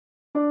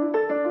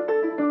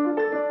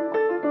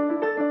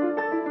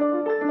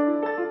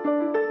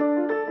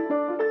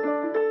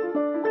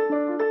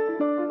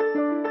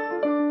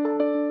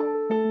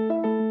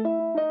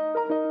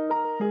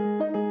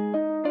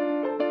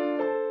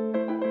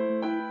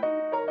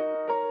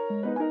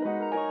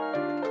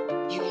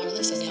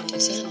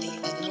Sandy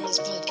and Nora's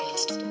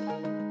podcast.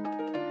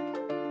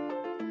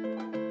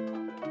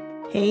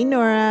 Hey,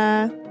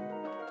 Nora.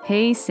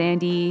 Hey,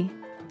 Sandy.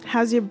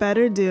 How's your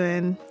butter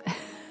doing?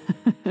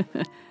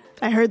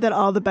 I heard that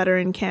all the butter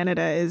in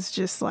Canada is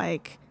just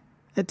like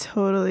a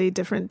totally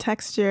different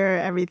texture.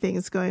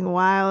 Everything's going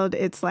wild.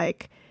 It's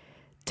like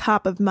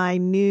top of my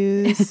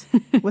news.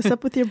 What's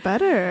up with your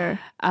butter?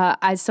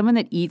 As someone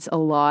that eats a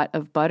lot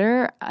of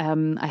butter,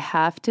 I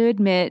have to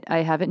admit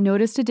I haven't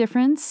noticed a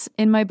difference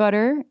in my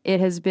butter.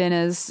 It has been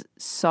as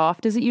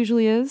soft as it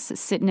usually is,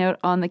 sitting out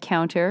on the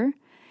counter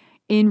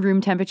in room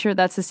temperature.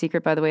 That's the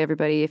secret, by the way,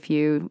 everybody. If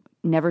you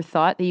never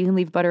thought that you can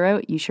leave butter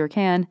out, you sure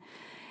can.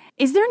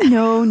 Is there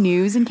no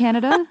news in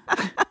Canada?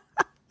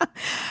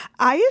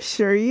 I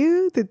assure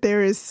you that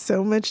there is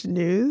so much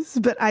news,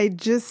 but I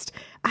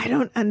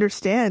don't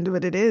understand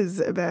what it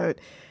is about,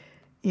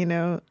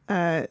 the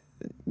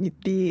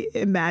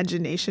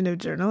imagination of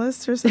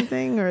journalists or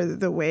something, or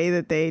the way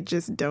that they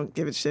just don't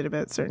give a shit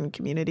about certain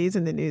communities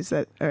and the news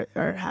that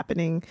are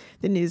happening,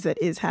 the news that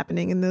is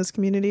happening in those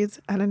communities.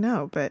 I don't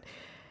know, but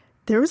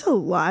there was a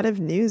lot of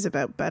news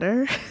about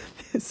butter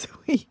this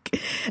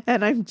week,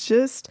 and I'm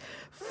just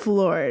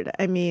floored.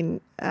 I mean,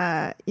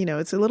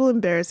 it's a little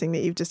embarrassing that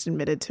you've just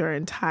admitted to our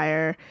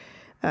entire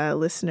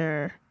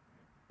listener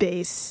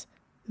base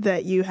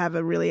that you have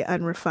a really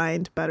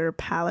unrefined butter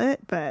palate,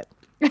 but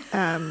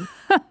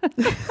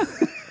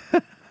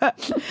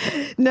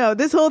no,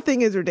 this whole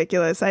thing is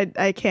ridiculous.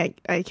 I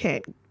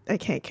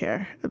can't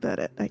care about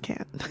it. I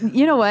can't.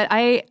 You know what?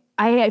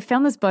 I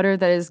found this butter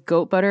that is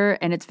goat butter,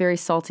 and it's very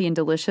salty and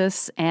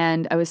delicious.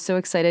 And I was so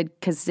excited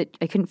because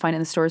I couldn't find it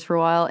in the stores for a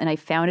while, and I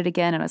found it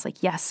again, and I was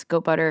like, yes,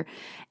 goat butter.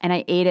 And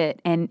I ate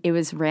it, and it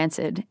was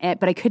rancid,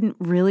 but I couldn't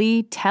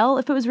really tell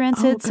if it was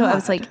rancid. Oh, so I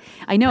was like,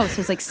 I know. So I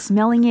was like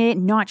smelling it,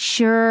 not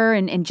sure,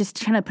 and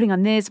just kind of putting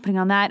on this, putting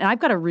on that. And I've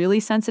got a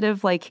really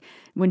sensitive, like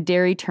when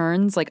dairy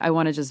turns, like I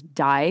want to just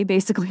die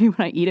basically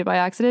when I eat it by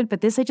accident. But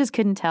this I just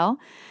couldn't tell.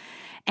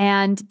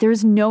 And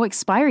there's no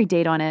expiry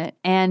date on it.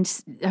 And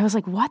I was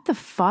like, what the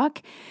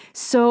fuck?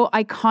 So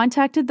I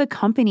contacted the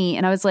company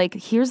and I was like,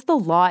 here's the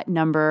lot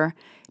number.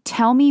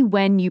 Tell me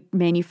when you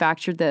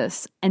manufactured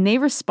this. And they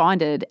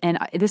responded, and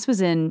this was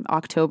in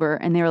October,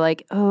 and they were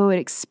like, oh, it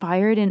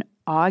expired in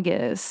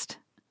August.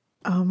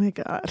 Oh my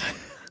God.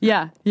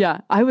 Yeah.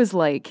 I was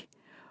like,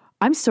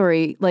 I'm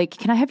sorry, like,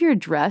 can I have your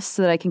address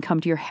so that I can come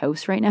to your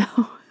house right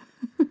now?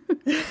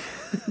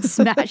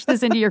 Smash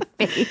this into your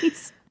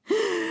face.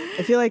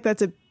 I feel like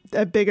that's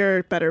a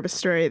bigger, better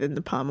story than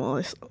the palm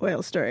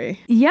oil story.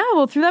 Yeah,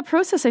 well, through that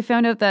process, I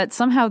found out that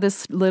somehow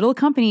this little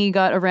company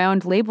got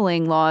around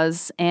labeling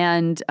laws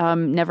and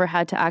never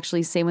had to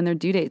actually say when their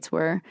due dates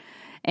were.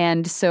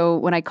 And so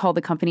when I called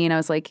the company and I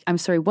was like, I'm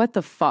sorry, what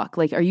the fuck?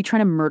 Like, are you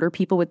trying to murder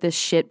people with this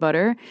shit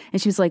butter?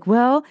 And she was like,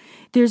 well,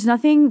 there's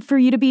nothing for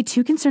you to be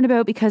too concerned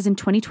about because in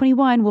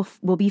 2021,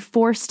 we'll be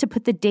forced to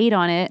put the date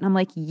on it. And I'm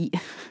like,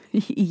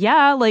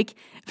 yeah, like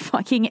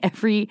fucking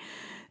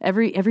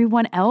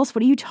everyone else.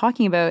 What are you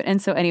talking about?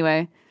 And so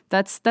anyway,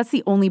 that's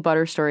the only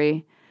butter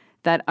story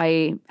that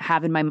I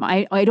have in my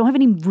mind. I don't have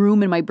any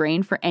room in my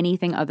brain for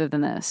anything other than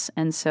this.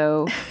 And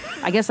so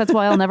I guess that's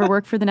why I'll never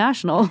work for the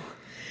National.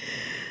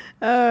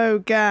 Oh,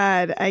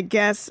 God. I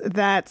guess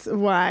that's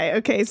why.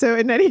 Okay, so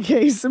in any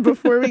case,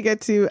 before we get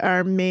to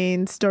our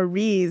main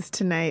stories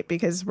tonight,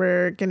 because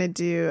we're going to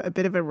do a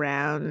bit of a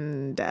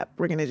roundup.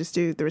 We're going to just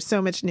there was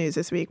so much news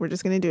this week. We're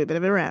just going to do a bit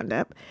of a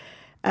roundup.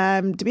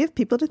 Do we have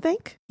people to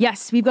thank?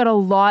 Yes, we've got a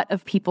lot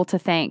of people to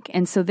thank.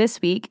 And so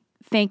this week,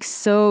 thanks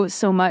so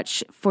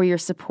much for your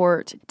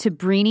support to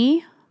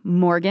Brini,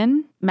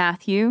 Morgan,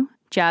 Matthew,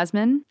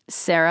 Jasmine,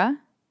 Sarah,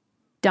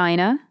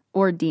 Dinah,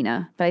 or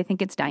Dina, but I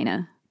think it's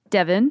Dinah,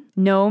 Devin,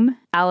 Gnome,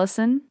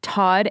 Allison,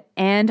 Todd,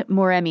 and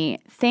Moremi.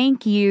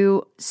 Thank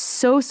you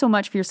so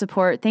much for your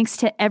support. Thanks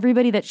to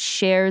everybody that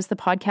shares the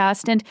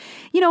podcast. And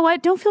you know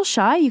what? Don't feel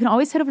shy. You can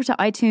always head over to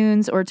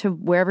iTunes or to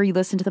wherever you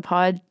listen to the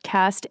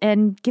podcast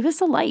and give us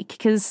a like,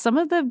 because some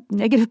of the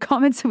negative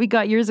comments that we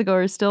got years ago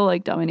are still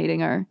like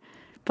dominating our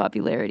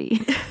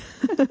popularity.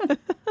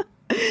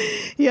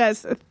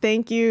 Yes,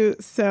 thank you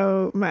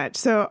so much.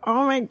 So,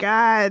 oh my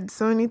God,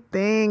 so many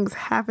things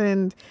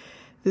happened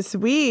this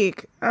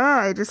week. Oh,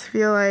 I just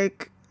feel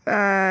like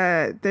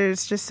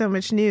there's just so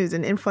much news,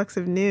 an influx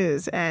of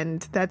news,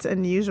 and that's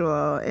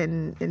unusual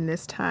in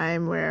this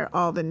time where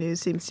all the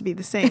news seems to be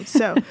the same.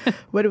 So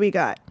what do we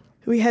got?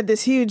 We had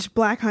this huge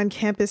Black on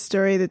Campus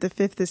story that the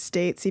Fifth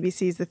Estate,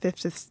 CBC's The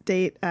Fifth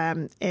Estate,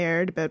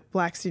 aired about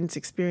Black students'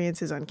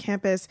 experiences on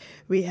campus.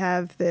 We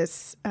have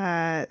this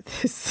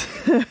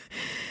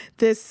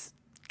this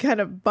kind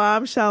of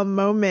bombshell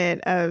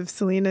moment of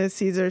Selena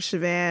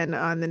Caesar-Chavannes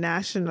on the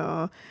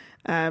National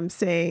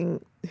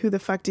saying, who the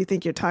fuck do you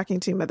think you're talking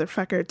to,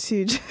 motherfucker,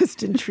 to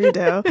Justin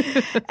Trudeau.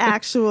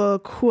 Actual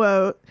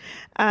quote.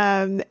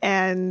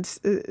 And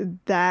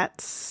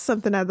that's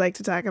something I'd like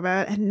to talk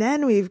about. And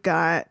then we've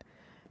got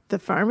the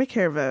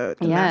pharmacare vote,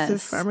 the massive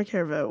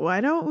pharmacare vote.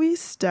 Why don't we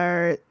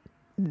start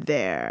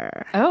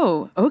there?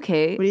 Oh,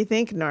 okay. What do you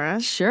think,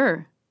 Nora?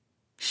 Sure.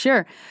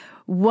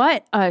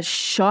 What a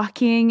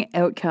shocking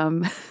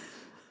outcome.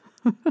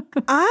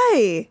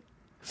 I,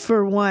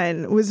 for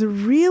one, was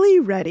really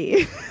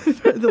ready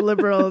for the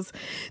Liberals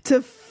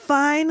to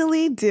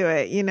finally do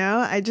it. You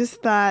know, I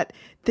just thought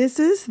this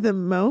is the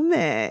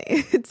moment.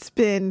 It's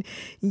been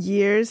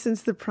years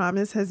since the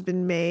promise has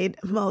been made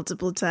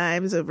multiple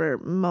times over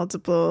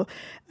multiple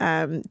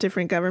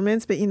different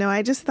governments. But, you know,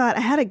 I just thought I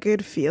had a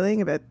good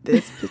feeling about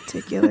this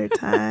particular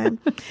time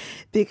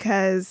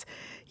because,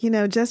 you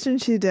know, Justin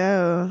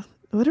Trudeau,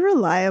 what a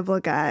reliable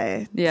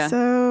guy. Yeah.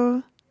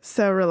 So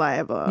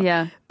reliable.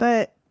 Yeah.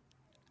 But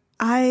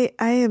I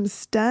am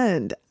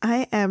stunned.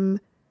 I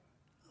am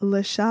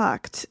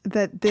shocked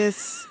that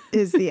this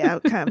is the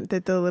outcome,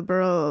 that the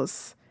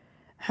Liberals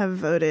have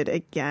voted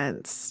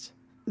against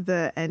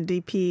the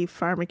NDP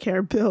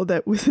pharmacare bill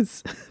that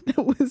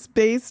was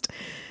based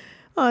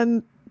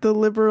on the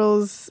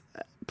Liberals'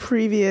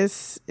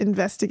 previous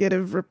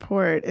investigative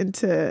report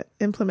into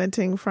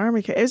implementing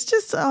pharmacare. It's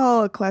just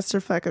all a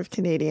clusterfuck of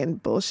Canadian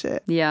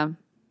bullshit. Yeah.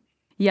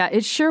 Yeah,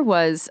 it sure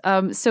was.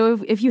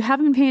 So if you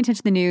haven't been paying attention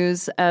to the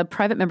news, a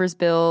private member's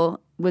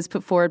bill was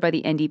put forward by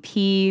the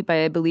NDP,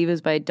 I believe it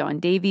was by Don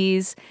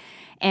Davies,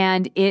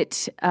 and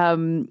it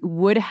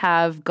would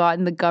have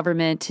gotten the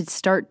government to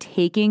start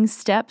taking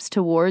steps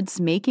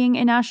towards making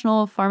a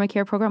national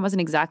pharmacare program. It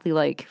wasn't exactly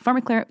like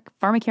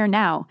pharmacare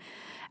now.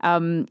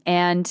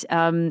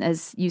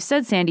 As you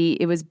said, Sandy,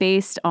 it was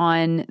based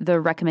on the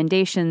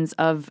recommendations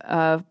of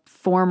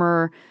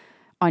former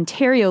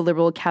Ontario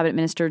Liberal Cabinet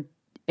Minister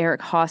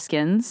Eric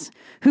Hoskins,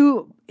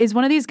 who is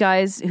one of these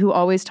guys who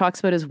always talks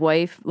about his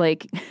wife,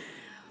 like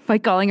by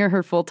calling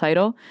her full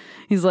title.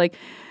 He's like,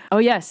 oh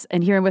yes,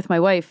 and here I'm with my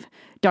wife,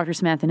 Dr.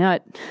 Samantha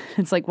Nutt.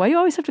 It's like, why do you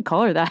always have to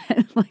call her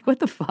that? Like, what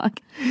the fuck?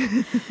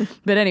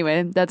 But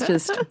anyway, that's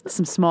just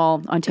some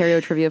small Ontario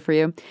trivia for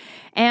you.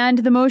 And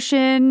the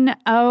motion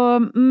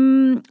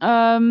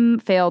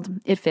failed.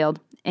 It failed.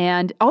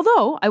 And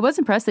although I was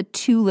impressed that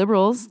 2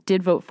 Liberals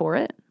did vote for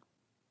it,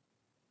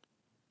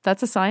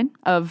 that's a sign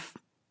of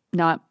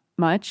not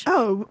much.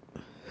 Oh,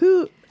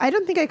 who? I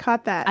don't think I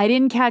caught that. I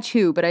didn't catch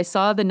who, but I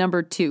saw the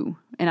number 2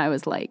 and I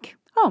was like,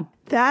 oh.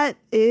 That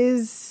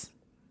is...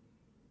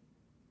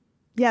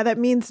 Yeah, that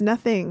means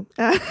nothing.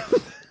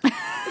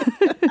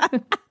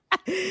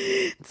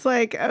 It's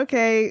like,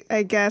 okay,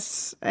 I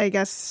guess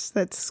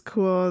that's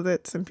cool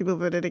that some people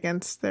voted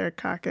against their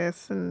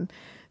caucus and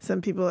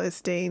some people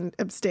abstained,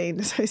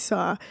 as I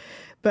saw.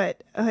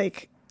 But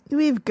like,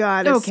 we've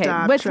got to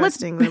stop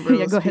trusting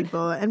Liberals,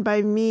 people. And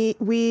by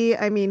we,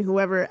 I mean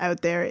whoever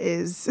out there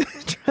is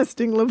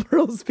trusting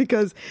Liberals,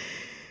 because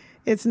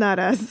it's not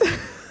us.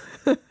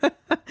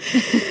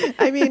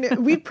 I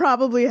mean, we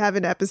probably have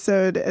an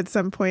episode at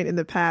some point in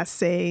the past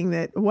saying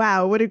that,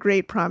 wow, what a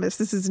great promise.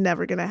 This is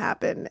never going to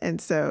happen. And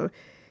so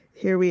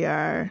here we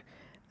are,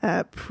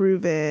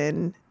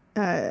 proven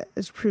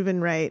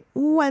right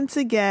once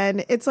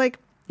again. It's like,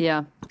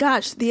 yeah,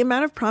 gosh, the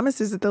amount of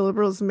promises that the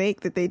Liberals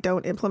make that they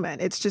don't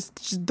implement. It's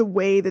just the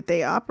way that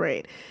they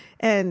operate.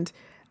 And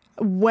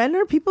when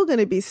are people going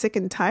to be sick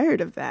and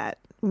tired of that?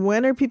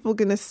 When are people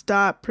going to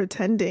stop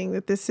pretending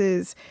that this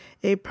is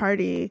a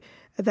party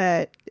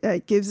that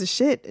gives a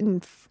shit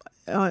and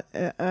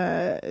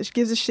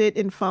gives a shit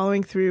in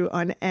following through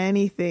on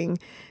anything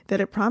that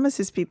it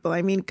promises people?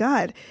 I mean,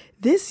 God,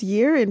 this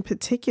year in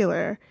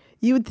particular,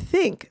 you would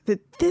think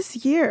that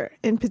this year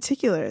in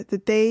particular,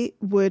 that they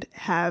would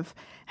have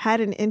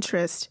had an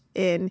interest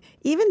in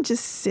even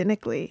just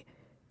cynically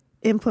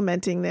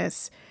implementing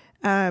this,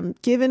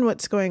 given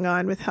what's going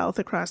on with health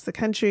across the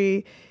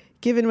country,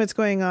 given what's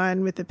going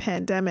on with the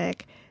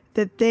pandemic,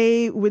 that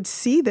they would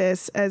see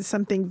this as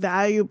something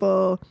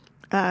valuable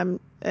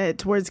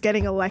towards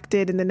getting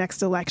elected in the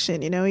next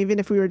election. You know, even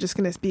if we were just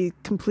going to be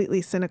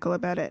completely cynical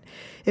about it,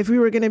 if we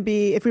were going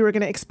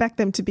to expect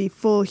them to be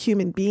full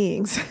human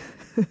beings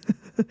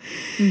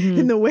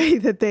in the way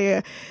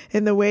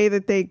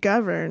that they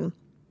govern,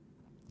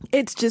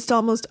 it's just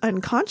almost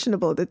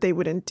unconscionable that they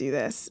wouldn't do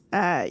this.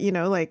 You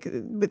know, like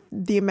with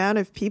the amount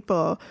of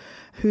people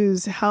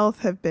whose health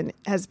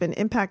has been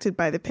impacted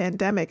by the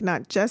pandemic,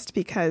 not just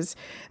because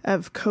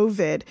of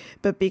COVID,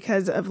 but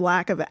because of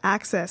lack of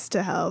access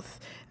to health,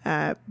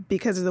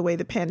 because of the way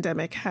the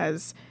pandemic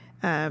has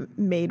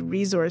made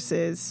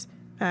resources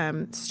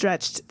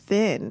stretched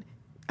thin.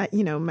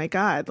 You know, my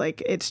God,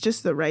 like, it's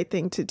just the right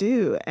thing to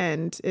do.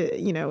 And,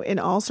 you know, in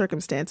all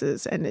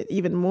circumstances, and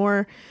even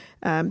more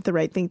the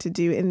right thing to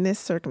do in this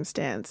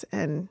circumstance.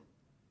 And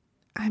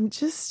I'm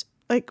just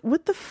like,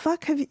 what the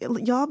fuck have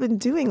y'all been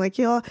doing? Like,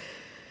 y'all,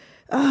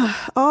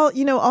 all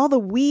the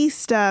we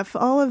stuff,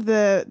 all of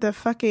the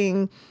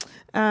fucking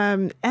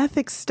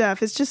ethics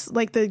stuff. It's just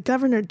like the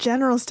Governor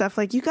General stuff.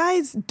 Like, you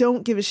guys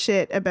don't give a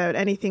shit about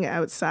anything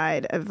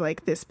outside of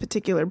like this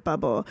particular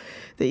bubble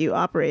that you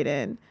operate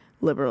in,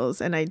 Liberals.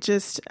 And I'm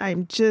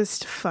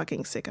just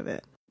fucking sick of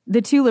it.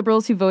 The 2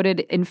 Liberals who voted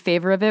in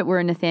favor of it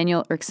were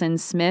Nathaniel Erskine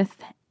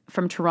Smith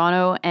from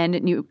Toronto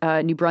and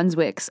New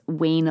Brunswick's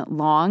Wayne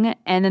Long.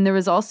 And then there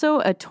was also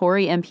a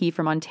Tory MP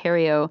from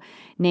Ontario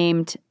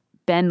named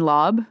Ben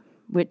Lobb,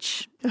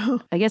 which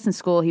I guess in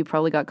school he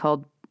probably got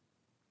called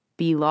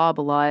B-Lob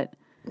a lot.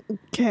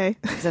 Okay.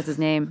 Because that's his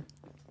name.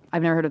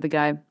 I've never heard of the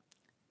guy.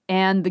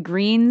 And the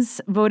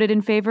Greens voted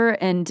in favor,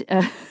 and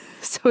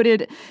so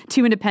did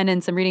two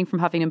independents. I'm reading from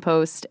Huffington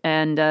Post,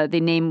 and they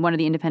name one of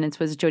the independents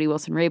was Jody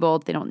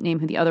Wilson-Raybould. They don't name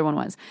who the other one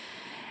was.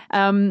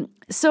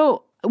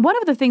 So one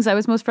of the things I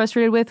was most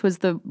frustrated with was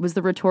the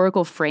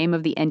rhetorical frame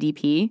of the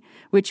NDP,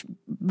 which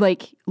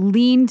like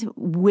leaned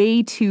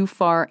way too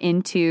far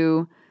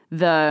into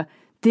the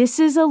 "this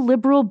is a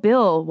liberal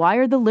bill. Why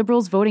are the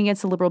liberals voting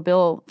against a liberal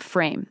bill?"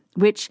 frame,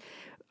 which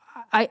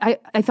I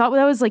thought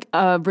that was like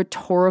a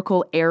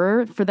rhetorical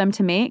error for them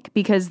to make,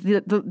 because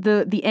the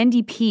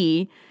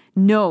NDP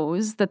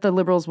knows that the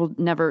Liberals will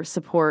never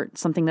support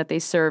something that they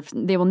serve.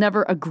 They will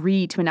never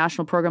agree to a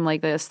national program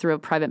like this through a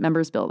private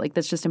member's bill. Like,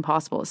 that's just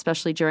impossible,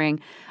 especially during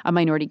a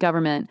minority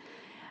government.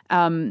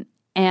 And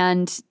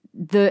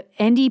the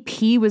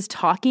NDP was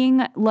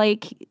talking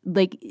like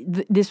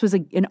this was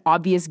an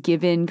obvious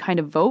given kind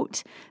of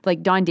vote.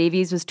 Like, Don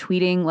Davies was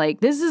tweeting like,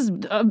 this is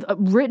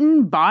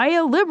written by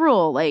a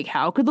Liberal. Like,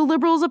 how could the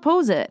Liberals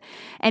oppose it?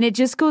 And it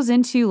just goes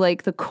into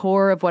like the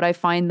core of what I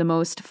find the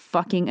most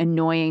fucking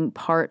annoying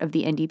part of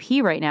the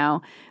NDP right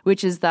now,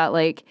 which is that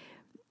like,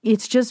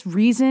 it's just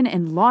reason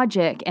and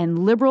logic and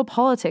liberal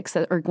politics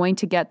that are going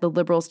to get the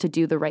Liberals to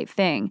do the right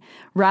thing,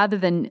 rather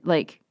than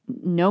like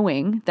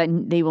knowing that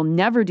they will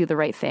never do the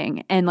right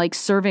thing and like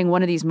serving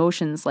one of these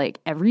motions like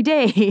every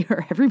day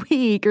or every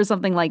week or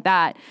something like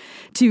that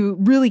to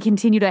really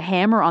continue to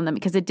hammer on them,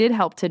 because it did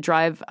help to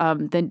drive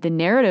the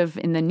narrative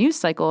in the news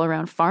cycle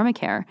around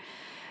pharmacare.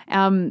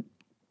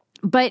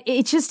 But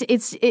it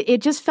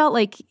just felt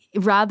like,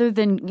 rather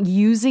than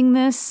using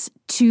this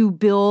to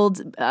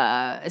build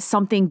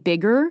something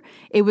bigger,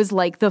 it was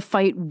like the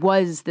fight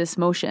was this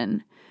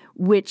motion,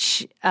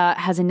 which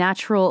has a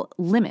natural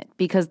limit,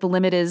 because the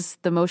limit is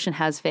the motion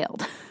has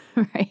failed,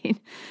 right?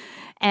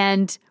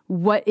 And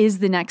what is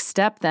the next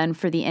step then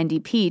for the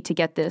NDP to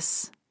get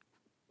this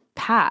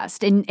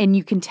passed? And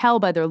you can tell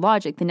by their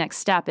logic, the next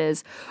step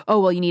is, oh,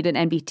 well, you need an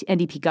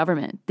NDP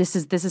government. This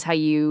is how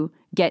you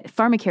get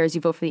pharmacare, is you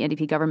vote for the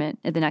NDP government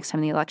at the next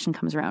time the election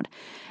comes around.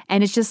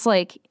 And it's just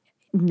like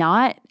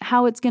not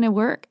how it's going to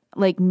work.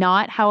 Like,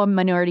 not how a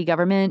minority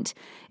government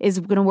is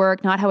going to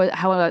work, not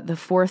how the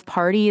fourth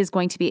party is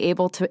going to be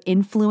able to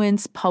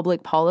influence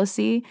public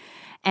policy.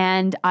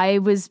 And I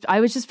was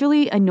just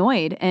really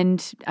annoyed.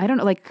 And I don't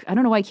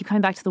know why I keep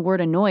coming back to the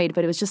word annoyed,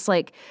 but it was just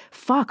like,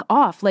 fuck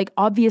off. Like,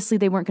 obviously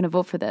they weren't going to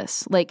vote for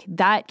this. Like,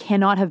 that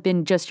cannot have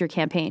been just your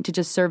campaign to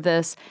just serve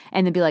this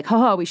and then be like,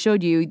 haha, we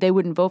showed you. They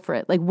wouldn't vote for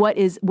it. Like,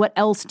 what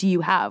else do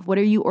you have? What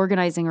are you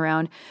organizing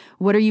around?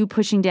 What are you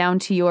pushing down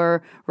to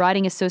your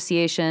riding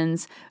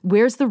associations?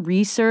 Where's the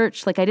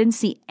research? Like, I didn't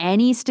see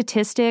any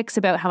statistics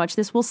about how much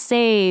this will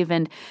save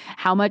and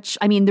how much.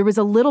 I mean, there was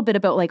a little bit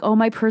about like, oh,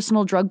 my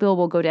personal drug bill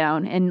will go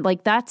down. And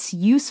like, that's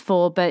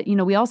useful. But, you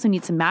know, we also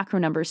need some macro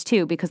numbers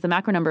too, because the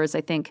macro numbers,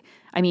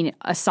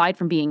 aside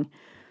from being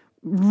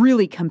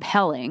really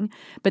compelling,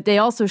 but they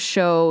also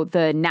show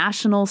the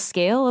national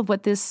scale of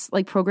what this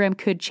like program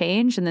could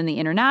change, and then the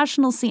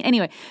international scene.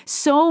 Anyway,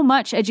 so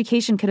much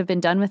education could have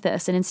been done with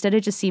this, and instead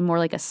it just seemed more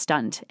like a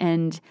stunt.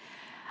 And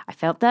I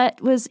felt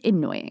that was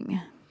annoying.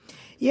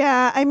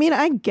 Yeah, I mean,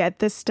 I get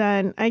the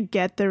stunt. I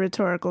get the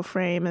rhetorical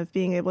frame of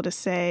being able to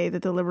say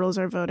that the Liberals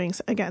are voting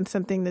against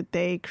something that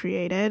they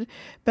created.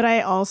 But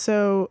I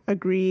also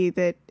agree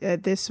that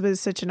this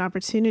was such an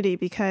opportunity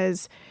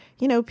because,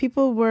 you know,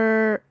 people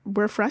were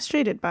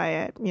frustrated by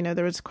it. You know,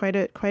 there was quite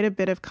a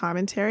bit of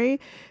commentary,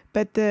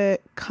 but the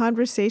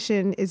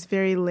conversation is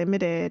very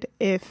limited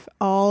if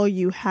all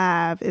you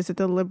have is that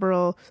the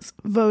Liberals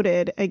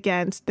voted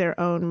against their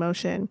own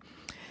motion.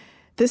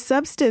 The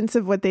substance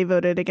of what they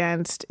voted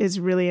against is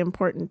really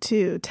important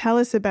too. Tell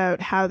us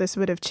about how this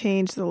would have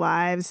changed the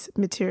lives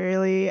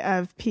materially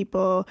of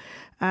people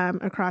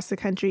across the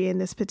country in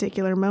this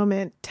particular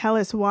moment. Tell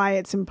us why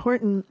it's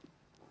important.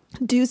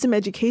 Do some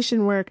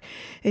education work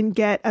and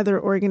get other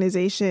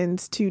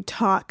organizations to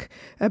talk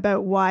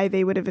about why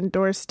they would have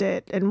endorsed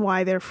it and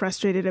why they're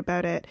frustrated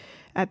about it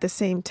at the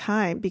same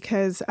time.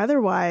 Because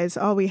otherwise,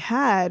 all we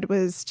had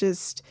was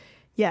just,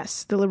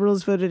 yes, the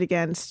Liberals voted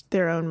against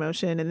their own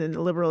motion, and then the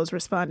Liberals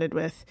responded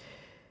with,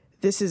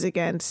 this is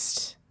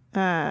against,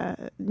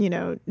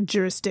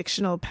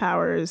 jurisdictional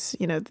powers.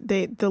 You know,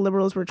 the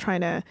Liberals were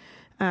trying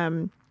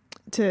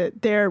to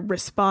their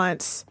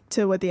response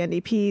to what the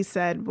NDP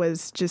said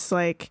was just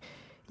like,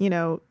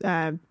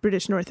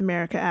 British North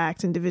America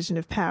Act and division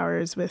of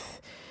powers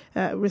with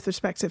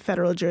respect to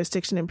federal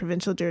jurisdiction and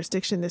provincial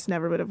jurisdiction. This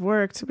never would have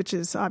worked, which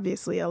is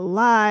obviously a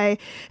lie.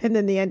 And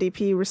then the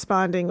NDP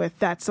responding with,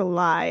 that's a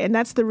lie. And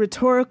that's the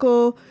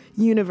rhetorical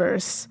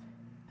universe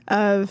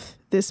of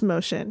this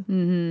motion.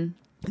 Mm-hmm.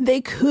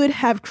 They could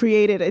have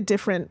created a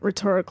different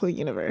rhetorical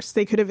universe.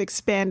 They could have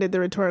expanded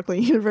the rhetorical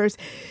universe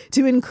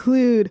to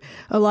include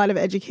a lot of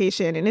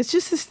education. And it's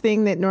just this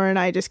thing that Nora and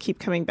I just keep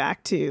coming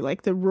back to,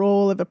 like the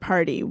role of a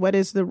party. What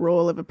is the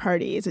role of a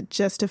party? Is it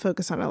just to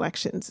focus on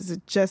elections? Is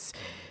it just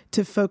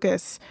to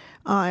focus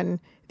on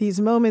these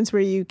moments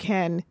where you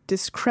can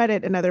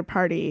discredit another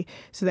party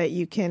so that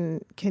you can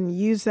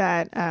use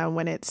that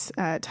when it's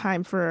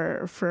time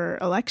for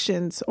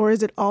elections? Or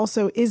is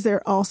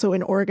there also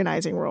an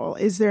organizing role?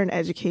 Is there an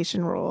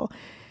education role?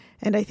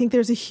 And I think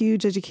there's a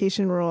huge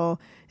education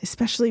role,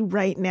 especially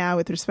right now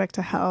with respect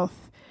to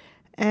health.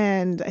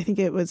 And I think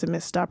it was a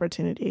missed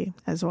opportunity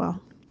as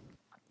well.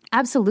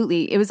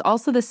 Absolutely. It was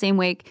also the same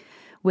way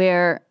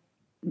where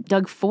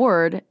Doug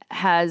Ford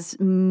has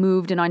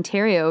moved in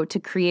Ontario to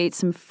create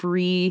some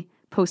free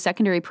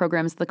post-secondary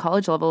programs at the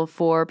college level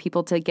for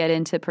people to get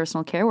into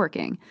personal care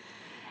working.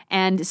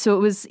 And so it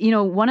was,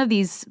 one of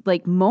these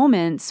like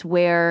moments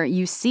where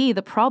you see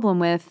the problem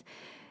with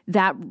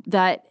that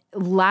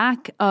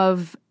lack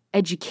of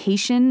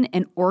education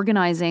and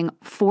organizing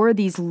for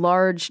these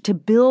large, to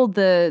build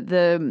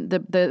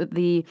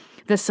the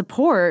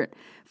support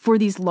for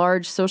these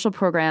large social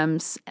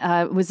programs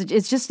it was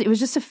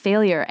just a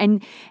failure.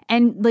 And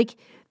like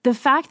the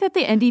fact that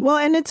the NDP... Well,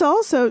 and it's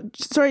also,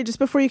 sorry, just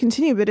before you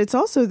continue, but it's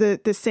also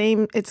the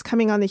same, it's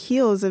coming on the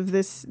heels of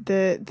this,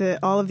 the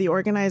all of the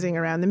organizing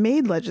around the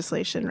MAID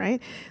legislation,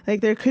 right?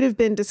 Like there could have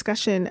been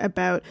discussion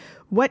about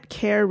what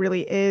care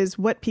really is,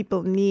 what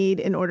people need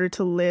in order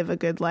to live a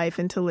good life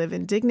and to live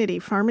in dignity.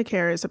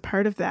 Pharmacare is a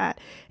part of that.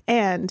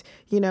 And,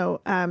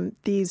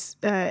 these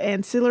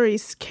ancillary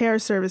care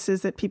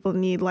services that people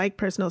need, like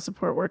personal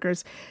support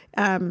workers,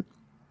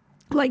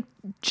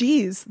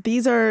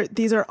 these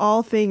are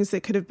all things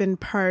that could have been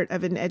part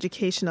of an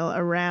educational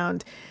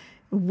around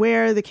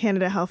where the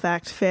Canada Health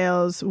Act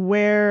fails,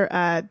 where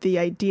the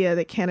idea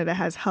that Canada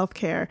has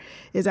healthcare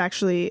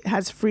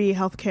has free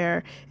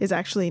healthcare is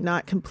actually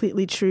not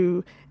completely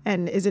true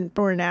and isn't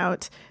borne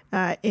out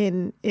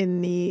in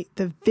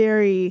the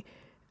very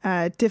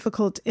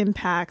difficult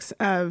impacts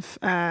of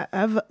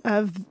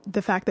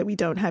the fact that we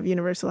don't have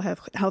universal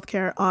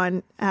healthcare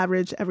on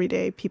average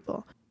everyday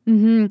people.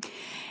 Mm-hmm.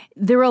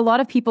 There were a lot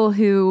of people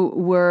who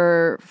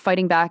were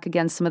fighting back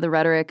against some of the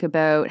rhetoric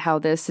about how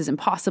this is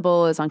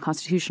impossible, is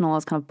unconstitutional,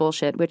 is kind of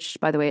bullshit, which,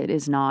 by the way, it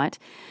is not,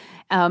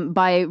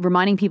 by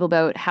reminding people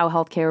about how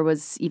healthcare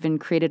was even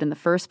created in the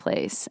first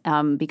place.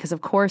 Because, of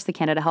course, the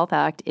Canada Health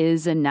Act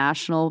is a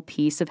national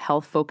piece of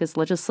health-focused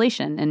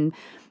legislation. And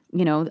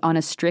on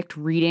a strict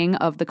reading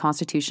of the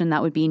Constitution,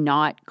 that would be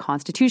not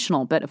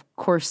constitutional. But of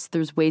course,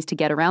 there's ways to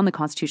get around the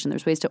Constitution.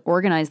 There's ways to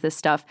organize this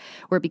stuff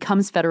where it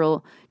becomes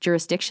federal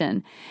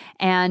jurisdiction.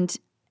 And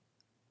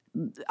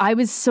I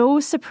was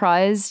so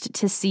surprised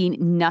to see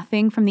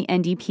nothing from the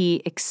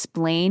NDP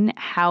explain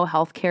how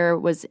healthcare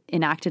was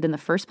enacted in the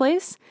first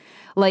place.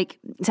 Like,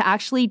 to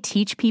actually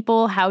teach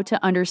people how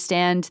to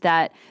understand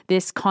that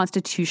this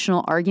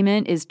constitutional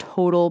argument is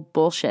total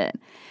bullshit.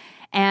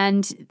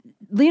 And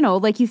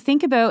you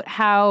think about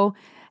how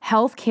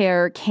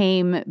healthcare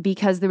came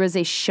because there was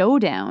a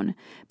showdown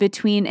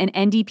between an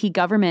NDP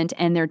government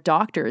and their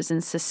doctors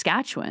in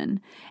Saskatchewan.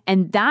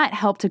 And that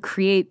helped to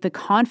create the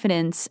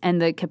confidence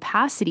and the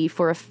capacity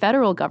for a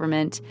federal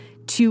government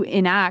to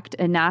enact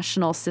a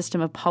national system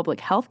of public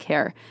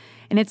healthcare.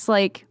 And it's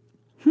like,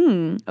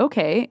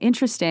 okay,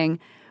 interesting.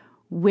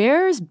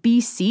 Where's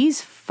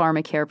BC's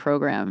pharmacare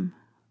program?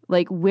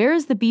 Like,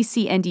 where's the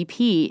BC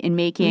NDP in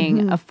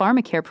making a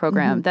pharmacare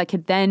program that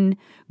could then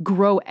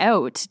grow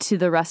out to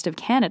the rest of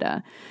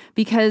Canada?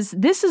 Because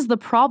this is the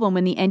problem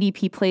when the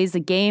NDP plays the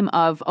game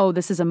of, oh,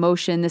 this is a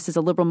motion, this is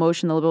a Liberal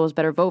motion, the Liberals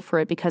better vote for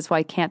it because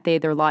why can't they?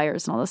 They're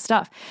liars and all this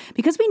stuff.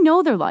 Because we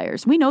know they're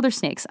liars. We know they're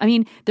snakes. I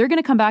mean, they're going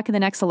to come back in the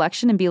next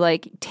election and be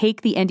like,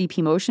 take the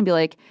NDP motion and be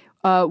like,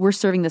 we're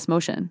serving this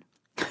motion.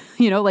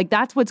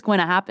 That's what's going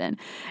to happen.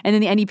 And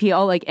then the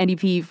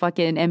NDP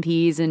fucking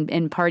MPs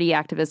and party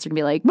activists are going to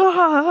be like,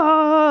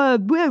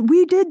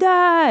 we did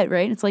that,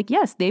 right? And it's like,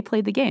 yes, they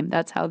played the game.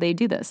 That's how they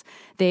do this.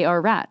 They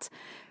are rats.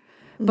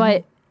 Mm-hmm.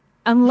 But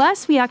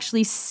unless we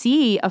actually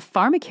see a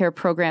pharmacare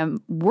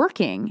program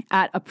working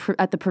at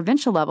the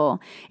provincial level,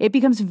 it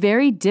becomes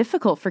very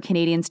difficult for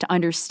Canadians to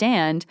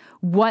understand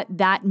what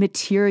that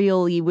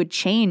materially would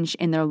change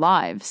in their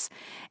lives.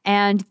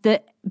 And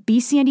the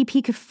BC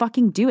NDP could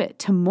fucking do it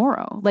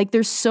tomorrow. Like,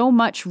 there's so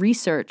much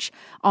research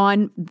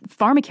on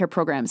pharmacare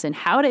programs and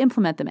how to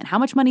implement them and how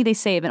much money they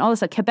save and all this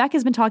stuff. Quebec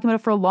has been talking about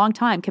it for a long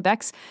time.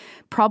 Quebec's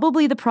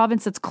probably the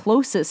province that's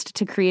closest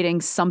to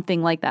creating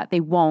something like that. They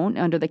won't.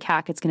 Under the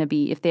CAQ, it's going to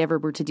be, if they ever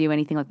were to do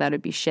anything like that,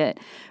 it'd be shit.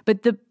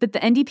 But the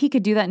NDP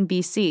could do that in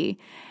BC.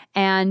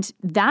 And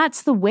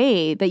that's the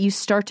way that you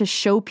start to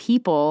show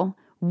people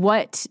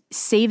what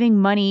saving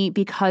money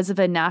because of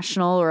a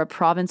national or a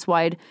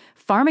province-wide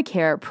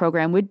pharmacare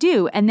program would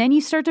do. And then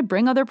you start to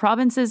bring other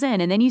provinces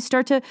in, and then you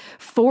start to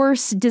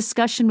force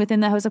discussion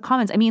within the House of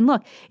Commons. I mean,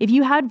 look, if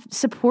you had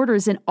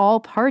supporters in all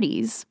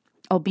parties,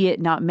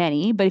 albeit not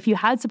many, but if you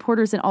had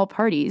supporters in all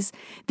parties,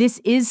 this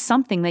is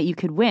something that you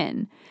could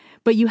win.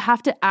 But you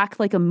have to act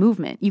like a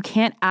movement. You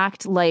can't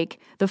act like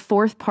the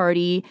fourth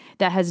party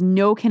that has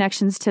no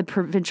connections to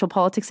provincial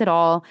politics at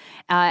all,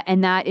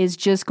 and that is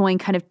just going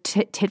kind of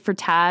tit for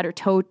tat or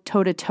toe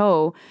to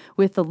toe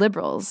with the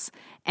Liberals.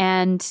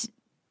 And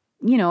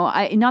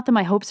not that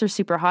my hopes are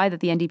super high that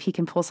the NDP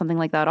can pull something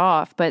like that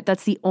off, but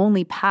that's the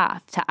only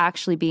path to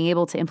actually being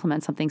able to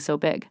implement something so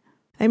big.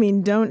 I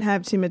mean, don't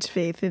have too much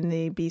faith in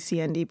the BC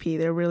NDP.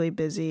 They're really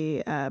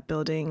busy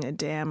building a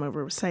dam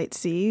over Site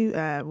C,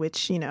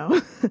 which,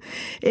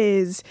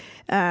 is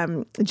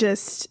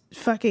just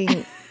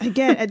fucking,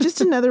 again,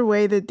 just another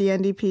way that the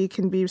NDP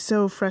can be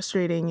so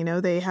frustrating.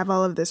 They have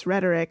all of this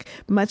rhetoric,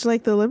 much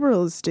like the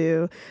Liberals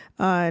do,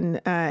 on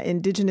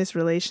Indigenous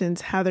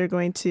relations, how they're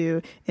going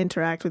to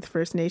interact with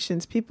First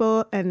Nations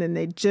people, and then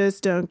they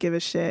just don't give a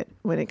shit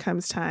when it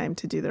comes time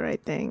to do the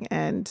right thing.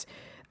 And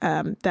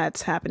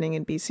that's happening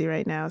in BC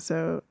right now.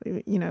 So,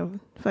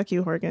 fuck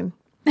you, Horgan.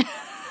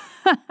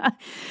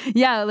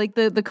 Yeah, like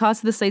the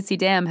cost of the Site C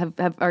Dam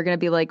are going to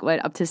be like,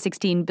 up to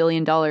 $16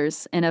 billion,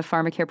 and a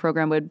pharmacare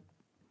program would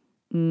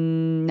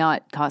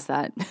not cost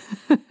that.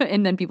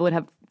 And then people would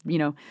have,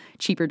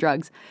 cheaper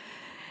drugs.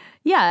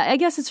 Yeah, I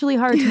guess it's really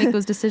hard to make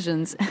those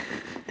decisions.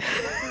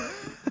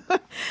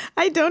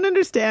 I don't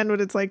understand what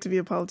it's like to be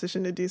a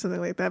politician to do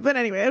something like that. But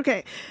anyway,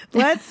 okay,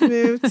 let's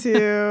move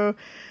to...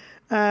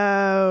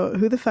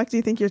 who the fuck do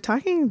you think you're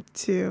talking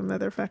to,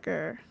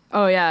 motherfucker?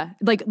 Oh, yeah.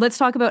 Like, let's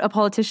talk about a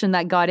politician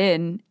that got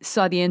in,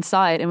 saw the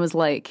inside, and was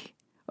like,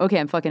 okay,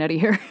 I'm fucking out of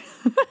here.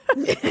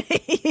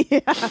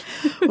 Yeah.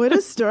 What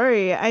a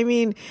story. I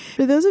mean,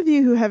 for those of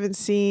you who haven't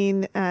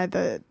seen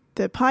the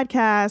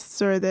podcasts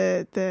or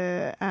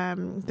the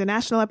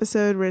national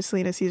episode where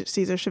Selena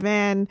Caesar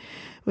Chavannes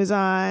was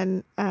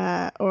on,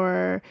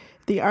 or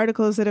the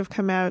articles that have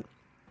come out,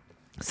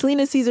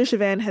 Selena Caesar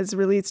Chavannes has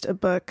released a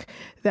book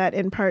that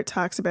in part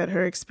talks about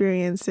her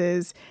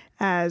experiences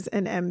as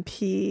an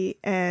MP.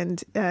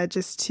 And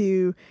just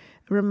to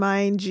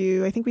remind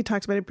you, I think we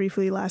talked about it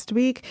briefly last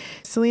week,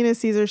 Selena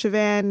Caesar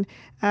Chavannes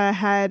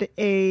had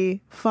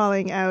a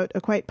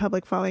quite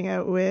public falling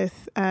out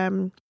with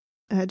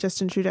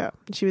Justin Trudeau.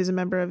 She was a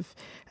member of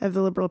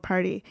the Liberal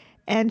Party.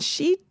 And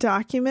she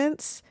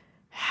documents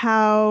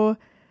how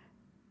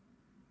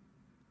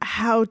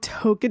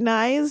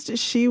tokenized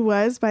she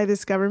was by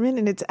this government.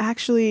 And it's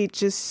actually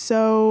just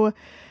so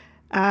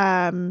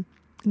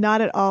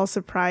not at all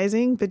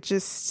surprising, but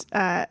just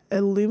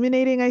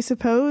illuminating, I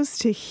suppose,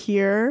 to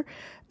hear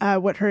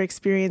what her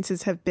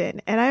experiences have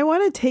been. And I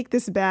want to take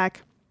this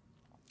back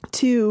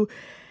to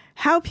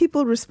how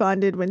people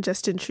responded when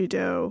Justin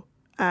Trudeau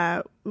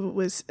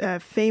was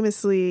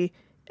famously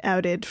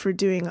outed for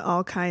doing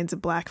all kinds of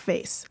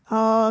blackface.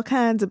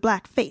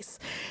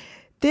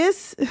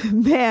 This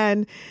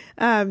man,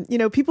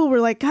 people were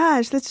like,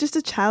 gosh, that's just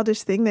a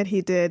childish thing that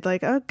he did.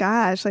 Like, oh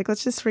gosh, like,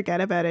 let's just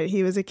forget about it.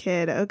 He was a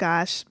kid. Oh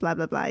gosh, blah,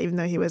 blah, blah. Even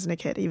though he wasn't a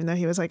kid, even though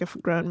he was like a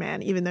grown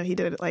man, even though he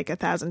did it like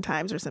 1,000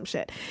 times or some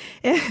shit.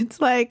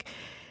 It's like,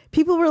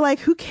 people were like,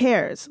 who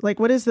cares? Like,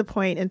 what is the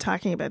point in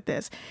talking about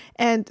this?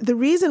 And the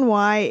reason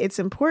why it's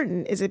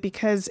important is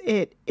because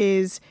it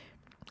is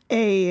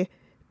a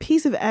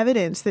piece of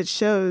evidence that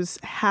shows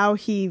how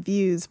he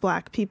views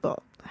Black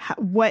people,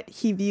 what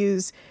he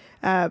views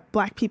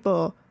Black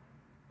people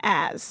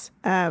as,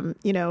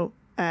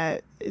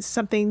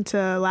 something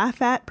to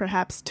laugh at,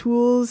 perhaps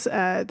tools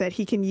that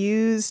he can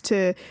use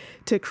to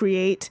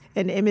create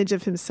an image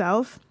of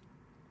himself.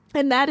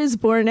 And that is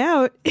borne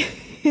out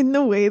in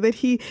the way that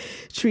he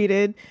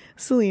treated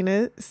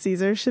Selena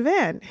Caesar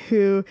Chavannes,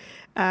 who,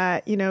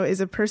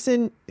 is a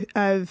person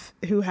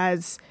who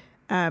has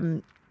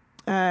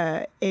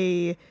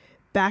a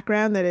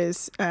background that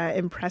is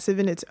impressive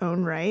in its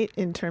own right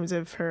in terms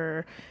of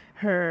her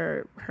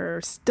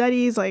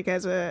studies, like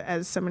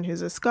as someone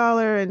who's a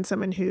scholar and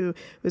someone who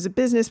was a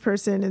business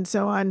person and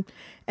so on,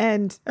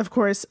 and of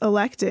course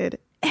elected.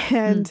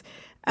 And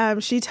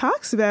she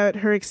talks about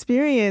her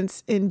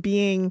experience in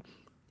being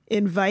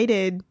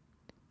invited,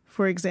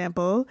 for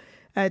example,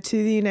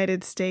 to the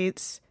United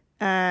States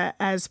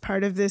as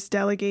part of this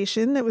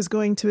delegation that was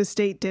going to a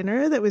state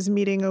dinner, that was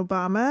meeting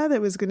Obama, that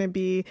was going to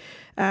be,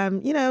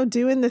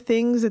 doing the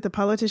things that the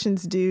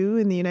politicians do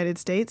in the United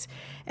States.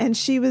 And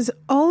she was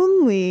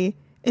only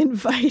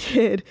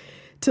invited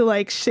to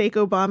like shake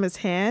Obama's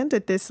hand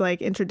at this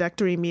like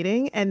introductory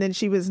meeting. And then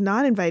she was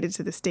not invited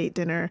to the state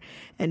dinner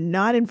and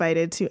not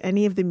invited to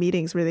any of the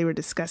meetings where they were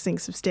discussing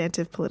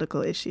substantive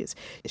political issues.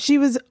 She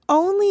was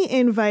only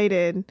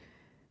invited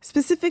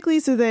specifically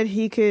so that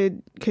he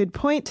could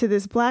point to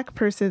this Black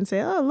person and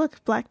say, oh,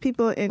 look, Black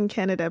people in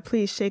Canada,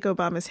 please shake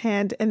Obama's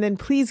hand and then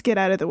please get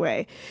out of the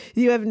way.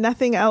 You have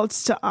nothing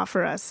else to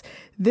offer us.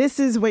 This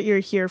is what you're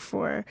here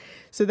for,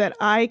 so that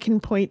I can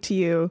point to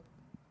you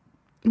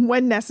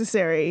when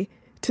necessary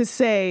to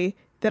say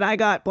that I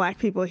got Black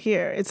people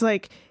here. It's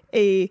like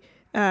a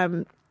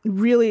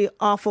really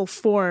awful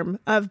form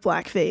of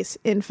blackface,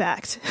 in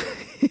fact,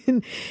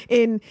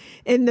 in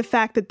the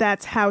fact that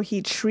that's how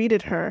he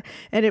treated her.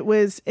 And it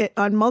was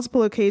on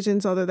multiple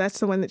occasions, although that's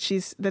the one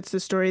that's the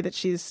story that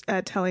she's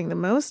telling the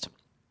most.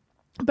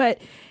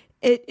 But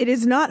it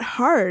is not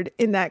hard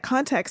in that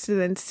context to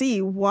then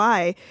see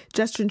why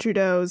Justin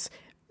Trudeau's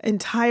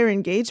entire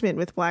engagement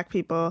with Black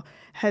people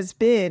has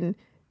been,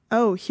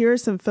 oh, here are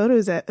some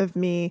photos of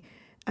me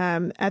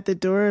at the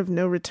door of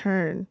no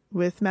return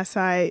with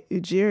Masai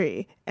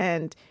Ujiri.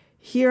 And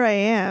here I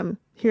am.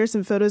 Here are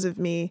some photos of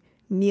me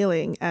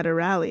kneeling at a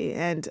rally.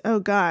 And oh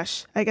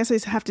gosh, I guess I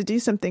have to do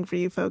something for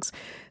you folks.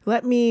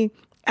 Let me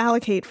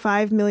allocate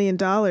 $5 million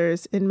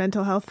in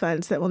mental health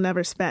funds that we'll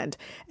never spend.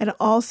 And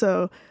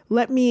also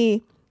let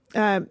me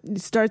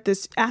start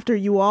this after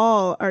you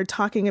all are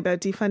talking about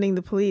defunding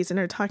the police and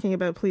are talking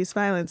about police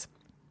violence.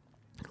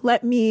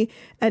 Let me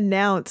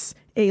announce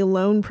a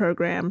loan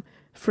program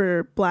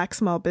for Black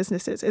small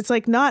businesses. It's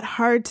like not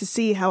hard to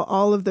see how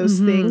all of those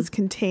things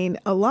contain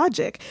a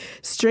logic,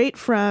 straight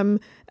from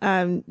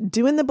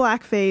doing the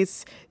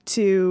blackface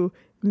to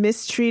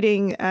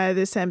mistreating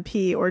this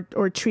MP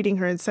or treating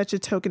her in such a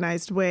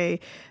tokenized way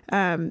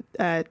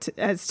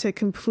as to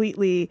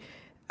completely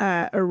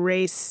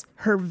erase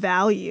her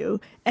value,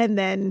 and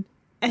then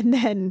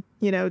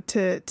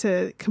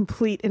to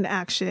complete an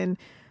action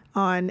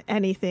on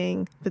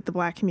anything that the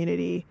Black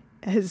community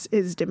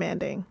is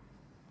demanding.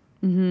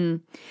 Mm-hmm.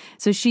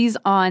 So she's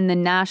on the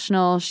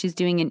National, she's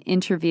doing an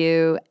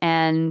interview,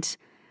 and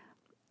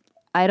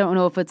I don't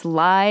know if it's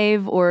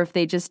live or if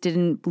they just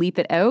didn't bleep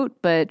it out,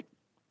 but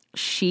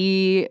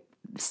she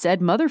said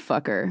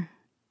motherfucker.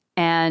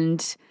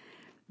 And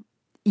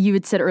you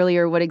had said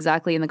earlier what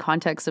exactly in the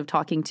context of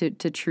talking to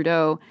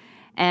Trudeau.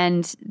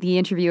 And the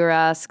interviewer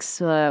asks,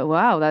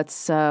 wow,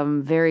 that's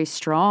very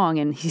strong.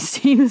 And he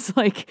seems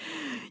like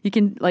you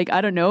can, like,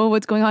 I don't know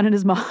what's going on in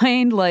his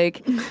mind.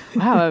 Like,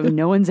 wow,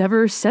 no one's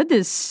ever said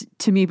this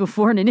to me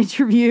before in an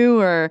interview,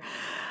 or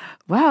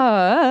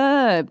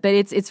wow. But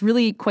it's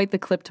really quite the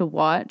clip to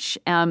watch.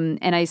 And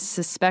I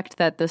suspect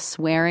that the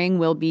swearing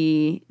will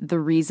be the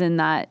reason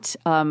that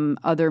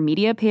other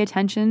media pay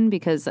attention,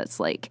 because that's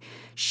like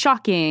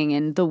shocking,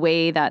 and the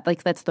way that,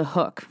 like, that's the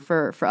hook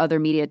for other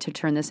media to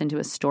turn this into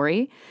a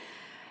story.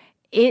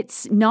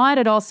 It's not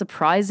at all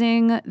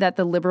surprising that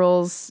the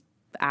Liberals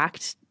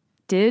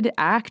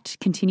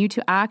continue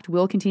to act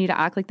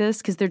like this,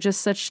 because they're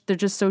just so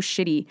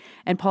shitty,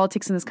 and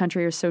politics in this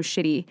country are so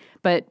shitty.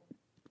 But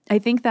I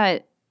think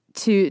that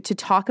to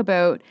talk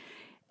about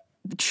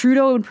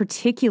Trudeau in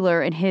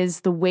particular and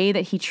the way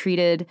that he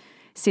treated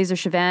Cesar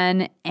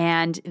Chauvin,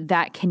 and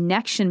that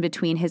connection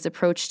between his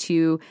approach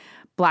to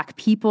Black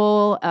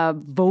people,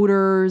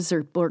 voters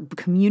or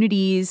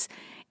communities,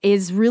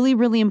 is really,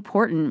 really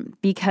important,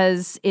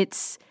 because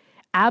it's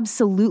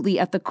absolutely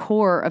at the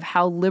core of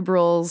how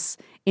Liberals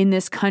in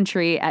this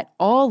country at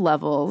all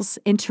levels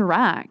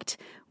interact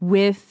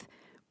with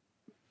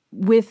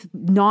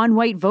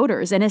non-white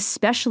voters, and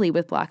especially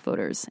with Black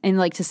voters, and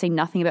like to say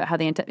nothing about how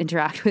they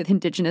interact with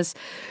Indigenous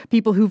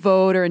people who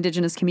vote or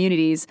Indigenous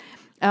communities.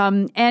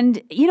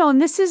 And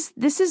this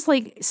is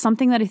like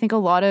something that I think a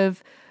lot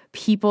of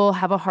people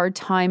have a hard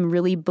time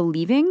really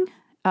believing.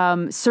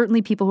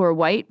 Certainly people who are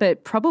white,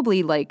 but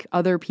probably like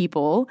other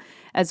people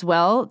as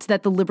well,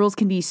 that the Liberals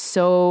can be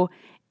so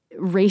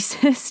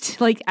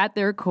racist, like at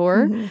their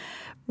core. Mm-hmm.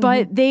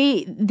 But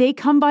they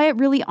come by it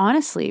really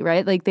honestly,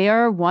 right? Like, they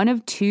are one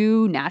of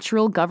two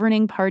natural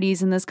governing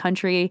parties in this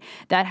country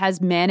that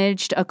has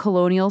managed a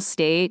colonial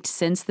state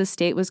since the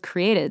state was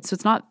created. So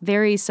it's not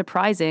very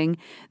surprising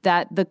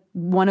that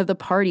one of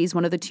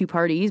the two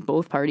parties,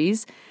 both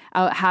parties,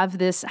 have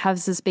this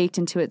baked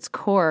into its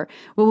core.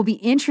 What will be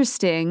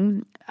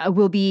interesting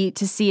will be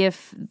to see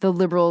if the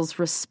Liberals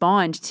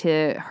respond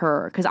to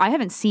her, because I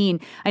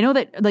know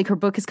that like her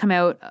book has come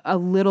out a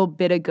little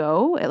bit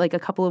ago, like a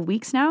couple of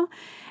weeks now,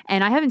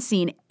 and I haven't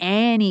seen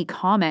any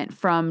comment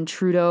from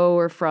Trudeau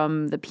or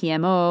from the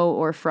PMO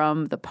or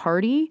from the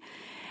party.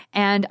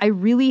 And I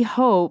really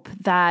hope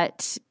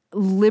that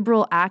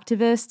Liberal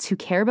activists who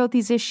care about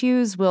these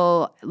issues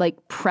will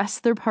like press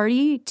their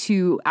party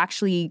to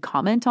actually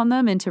comment on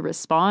them and to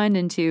respond,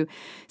 and to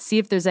see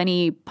if there's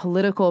any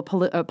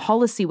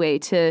policy way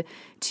to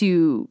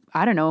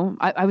I don't know.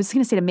 I was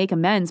going to say to make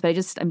amends, but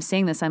I'm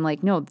saying this. I'm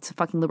like, no, it's a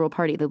fucking Liberal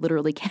party. They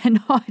literally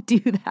cannot do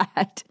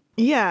that.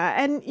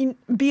 Yeah, and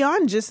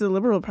beyond just the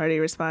Liberal Party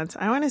response,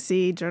 I want to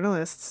see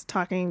journalists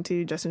talking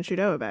to Justin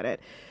Trudeau about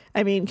it.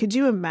 I mean, could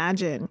you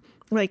imagine?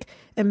 Like,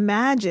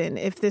 imagine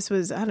if this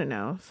was, I don't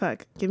know,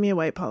 give me a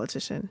white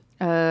politician.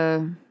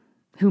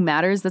 Who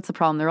matters? That's the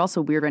problem. They're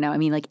also weird right now. I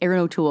mean, like Aaron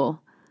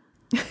O'Toole.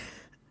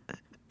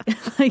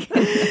 Like,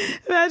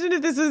 imagine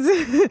if this was,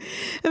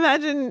 I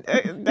mean.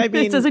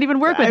 This doesn't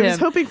even work with him. I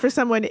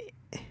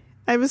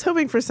was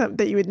hoping for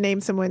that you would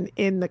name someone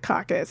in the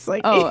caucus.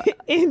 Like,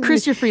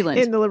 Chrystia Freeland.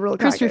 In the Liberal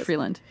caucus. Chrystia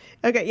Freeland.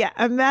 Okay, yeah.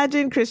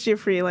 Imagine Chrystia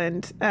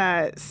Freeland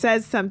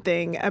says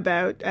something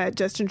about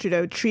Justin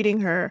Trudeau treating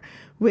her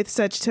with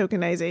such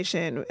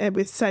tokenization and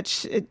with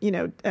such,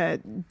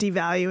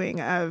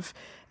 devaluing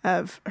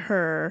of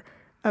her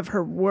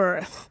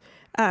worth.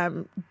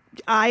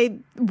 I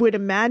would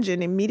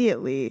imagine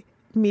immediately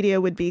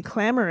media would be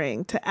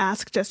clamoring to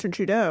ask Justin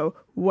Trudeau,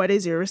 what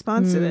is your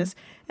response to this?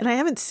 And I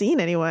haven't seen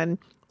anyone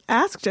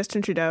ask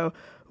Justin Trudeau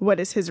what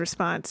is his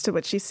response to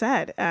what she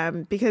said,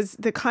 because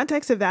the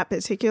context of that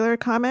particular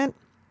comment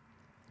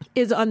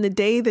is on the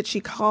day that she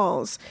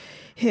calls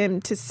him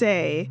to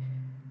say,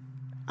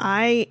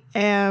 I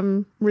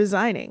am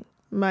resigning.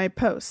 my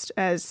post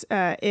as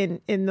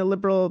in the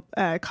Liberal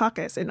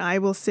caucus, and I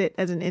will sit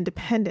as an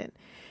independent.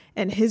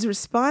 And his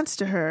response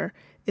to her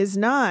is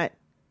not,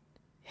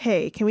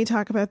 hey, can we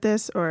talk about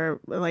this? Or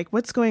like,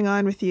 what's going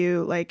on with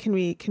you? Like, can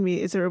we,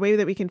 is there a way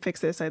that we can fix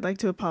this? I'd like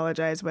to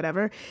apologize,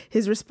 whatever.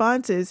 His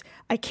response is,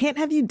 I can't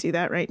have you do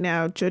that right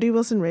now. Jody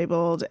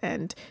Wilson-Raybould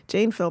and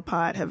Jane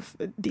Philpott have,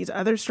 these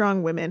other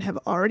strong women have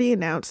already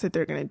announced that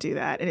they're going to do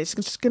that. And it's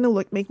just going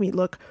to make me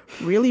look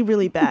really,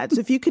 really bad.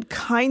 So if you could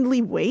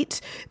kindly wait,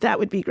 that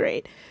would be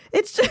great.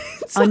 It's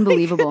just it's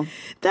unbelievable.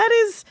 Like,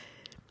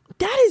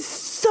 that is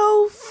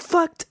so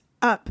fucked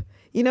up.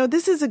 You know,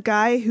 this is a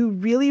guy who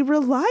really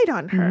relied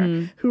on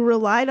her, who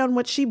relied on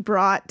what she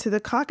brought to the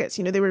caucus.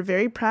 You know, they were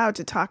very proud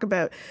to talk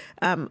about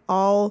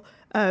all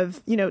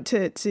of, you know,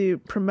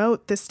 to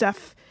promote the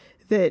stuff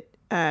that,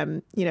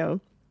 you know,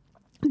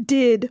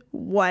 did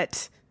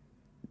what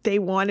they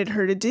wanted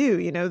her to do,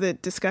 you know, the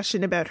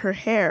discussion about her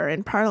hair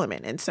in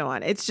Parliament and so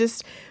on. It's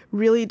just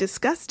really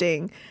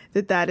disgusting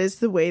that is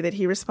the way that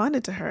he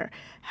responded to her.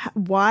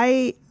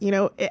 Why, you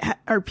know,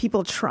 are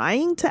people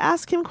trying to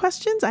ask him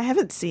questions? I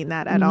haven't seen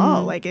that at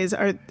all. Like, is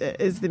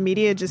the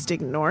media just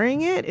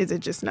ignoring it? Is it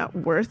just not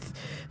worth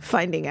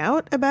finding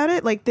out about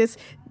it? Like this,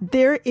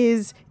 there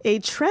is a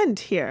trend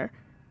here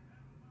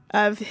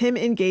of him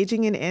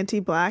engaging in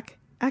anti-Black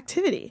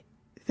activity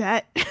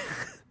that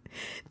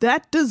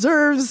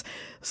deserves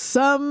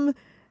some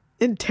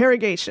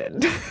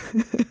interrogation.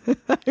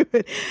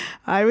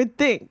 I would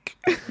think.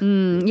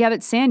 Yeah,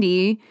 but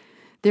Sandy,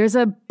 there's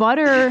a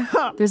butter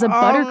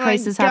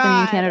crisis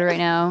happening in Canada right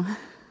now.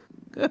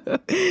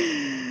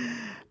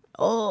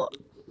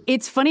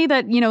 It's funny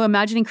that, you know,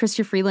 imagining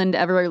Chrystia Freeland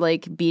ever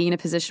like being in a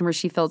position where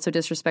she felt so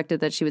disrespected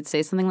that she would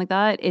say something like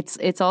that.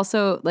 It's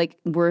also like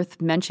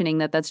worth mentioning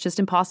that that's just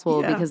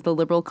impossible because the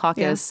Liberal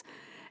caucus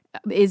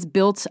is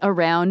built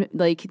around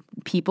like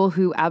people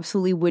who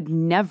absolutely would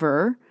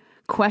never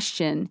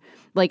question,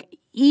 like,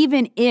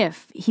 even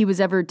if he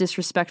was ever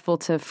disrespectful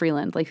to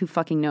Freeland, like, who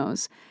fucking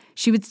knows?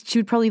 She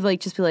would probably like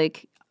just be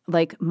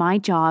like my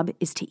job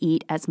is to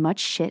eat as much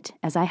shit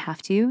as I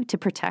have to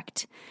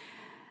protect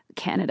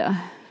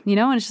Canada, you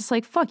know? And it's just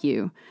like, fuck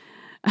you.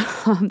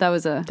 That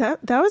was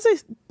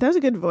a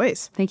good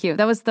voice. Thank you.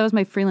 That was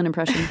my Freeland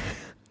impression.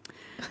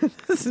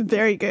 This is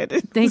very good.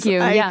 Thank you.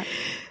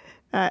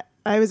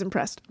 I was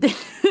impressed.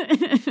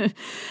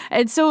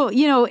 And so,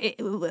 you know,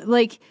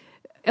 like,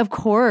 of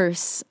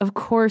course,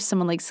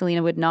 someone like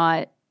Selena would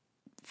not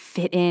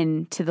fit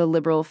in to the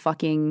Liberal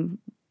fucking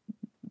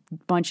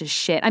bunch of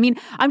shit. I mean,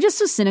 I'm just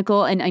so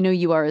cynical, and I know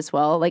you are as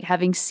well, like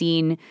having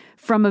seen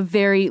from a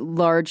very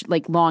large,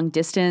 like long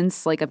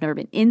distance, like I've never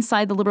been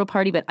inside the Liberal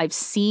Party, but I've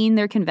seen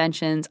their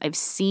conventions, I've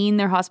seen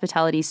their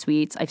hospitality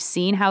suites, I've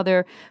seen how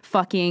their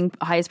fucking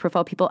highest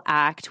profile people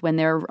act when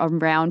they're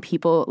around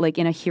people like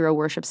in a hero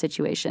worship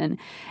situation.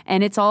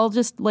 And it's all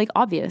just like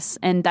obvious.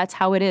 And that's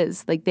how it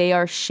is. Like, they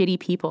are shitty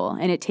people,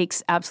 and it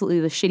takes absolutely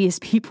the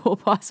shittiest people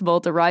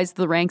possible to rise to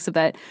the ranks of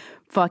that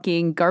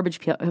fucking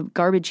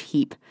garbage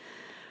heap.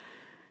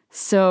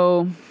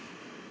 So,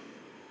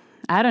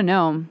 I don't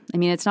know. I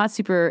mean, it's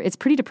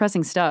pretty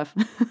depressing stuff.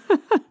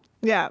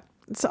 Yeah,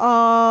 it's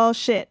all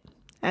shit,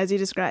 as you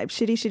described.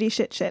 Shitty,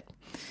 shit.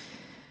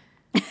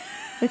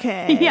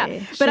 Okay.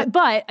 Yeah,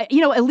 but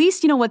you know, at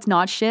least you know what's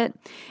not shit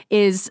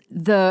is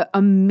the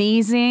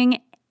amazing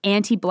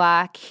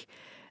anti-Black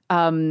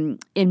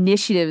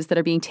initiatives that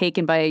are being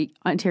taken by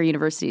Ontario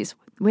universities.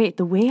 Wait,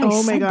 the way I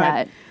said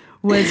that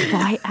was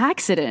by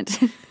accident.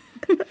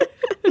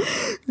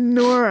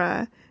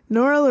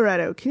 Nora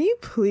Loretto, can you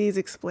please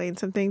explain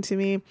something to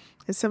me?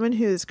 As someone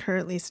who is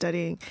currently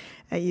studying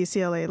at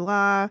UCLA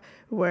Law,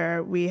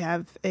 where we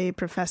have a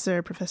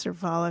Professor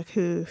Volokh,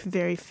 who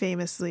very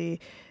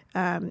famously,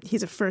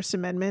 he's a First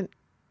Amendment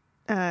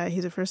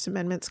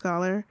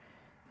scholar,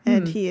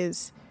 and he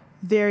is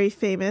very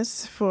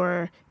famous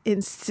for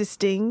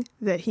insisting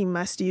that he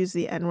must use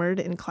the N-word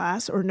in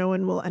class or no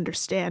one will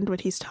understand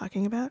what he's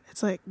talking about.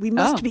 It's like, we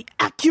must be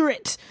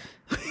accurate.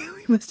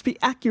 We must be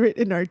accurate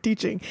in our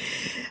teaching.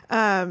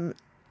 Can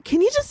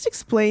you just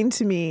explain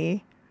to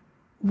me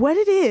what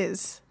it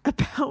is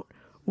about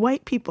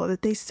white people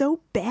that they so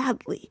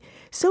badly,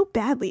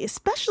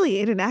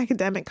 especially in an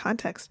academic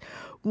context,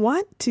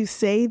 want to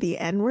say the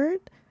N-word?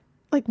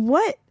 Like,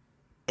 what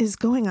is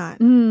going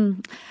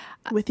on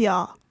with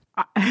y'all?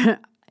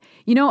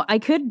 You know,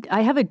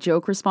 I have a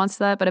joke response to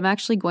that, but I'm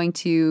actually going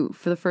to,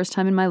 for the first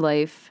time in my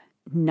life,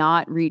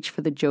 not reach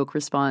for the joke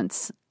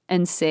response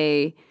and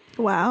say,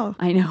 wow,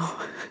 I know.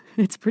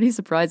 It's pretty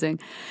surprising.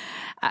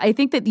 I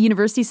think that the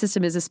university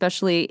system is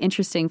especially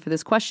interesting for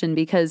this question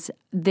because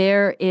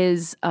there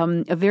is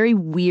a very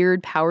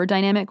weird power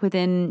dynamic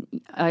within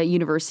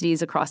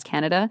universities across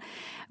Canada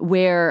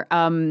where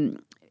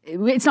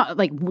it's not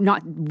like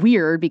not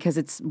weird because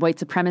it's white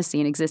supremacy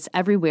and exists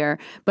everywhere,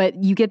 but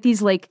you get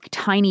these like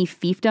tiny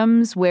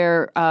fiefdoms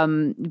where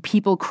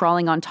people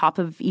crawling on top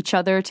of each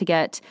other to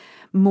get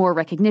more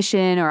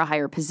recognition or a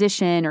higher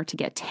position or to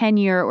get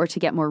tenure or to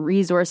get more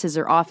resources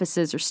or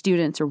offices or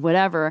students or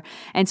whatever.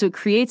 And so it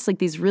creates like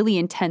these really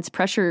intense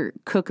pressure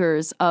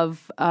cookers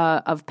of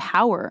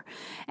power.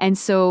 And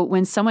so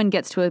when someone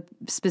gets to a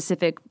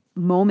specific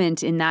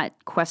moment in that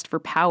quest for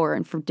power,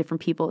 and for different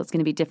people it's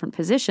going to be different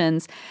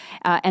positions,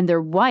 and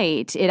they're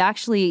white,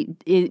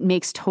 it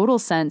makes total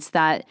sense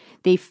that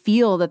they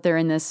feel that they're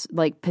in this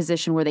like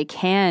position where they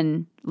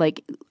can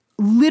like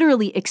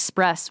literally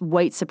express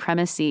white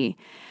supremacy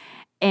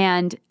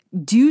and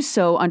do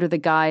so under the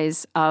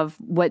guise of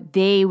what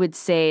they would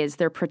say is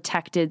their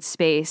protected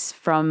space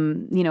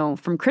from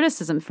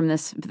criticism from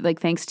this, like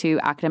thanks to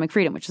academic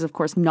freedom, which is of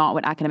course not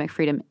what academic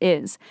freedom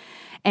is.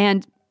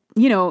 And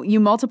you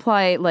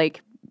multiply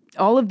like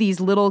all of these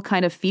little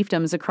kind of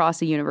fiefdoms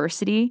across a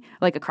university,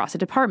 like across a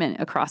department,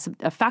 across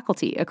a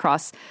faculty,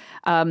 across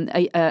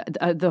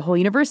the whole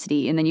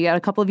university. And then you got a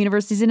couple of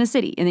universities in a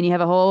city. And then you have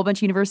a whole bunch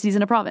of universities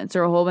in a province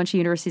or a whole bunch of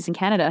universities in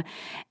Canada.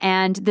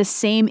 And the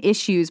same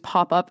issues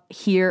pop up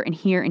here and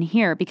here and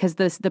here because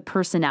the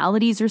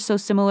personalities are so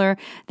similar.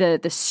 The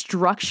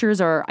structures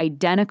are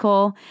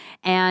identical.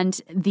 And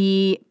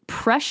the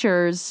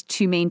pressures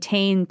to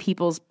maintain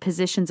people's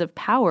positions of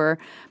power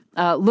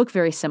look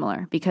very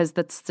similar because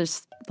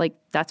that's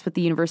what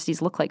the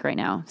universities look like right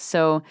now.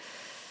 So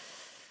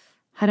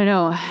I don't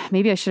know.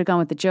 Maybe I should have gone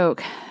with the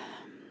joke.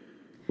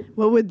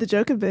 What would the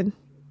joke have been?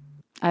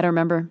 I don't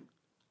remember.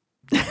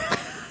 That's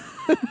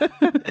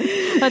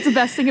the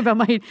best thing about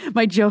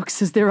my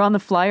jokes is they're on the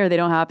fly or they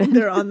don't happen.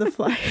 They're on the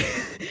fly.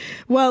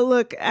 Well,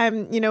 look,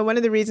 one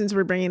of the reasons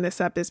we're bringing this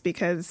up is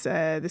because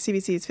the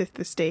CBC's Fifth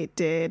Estate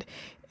did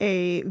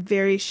a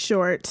very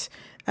short,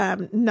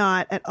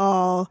 not at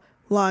all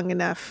long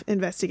enough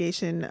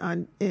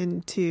investigation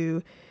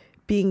into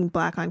being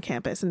Black on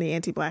campus and the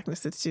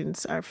anti-Blackness that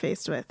students are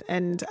faced with.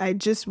 And I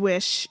just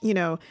wish,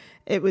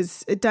 it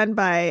was done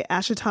by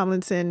Asha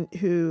Tomlinson,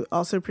 who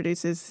also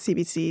produces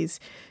CBC's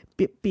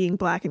Being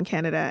Black in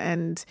Canada.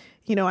 And,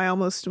 I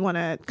almost want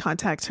to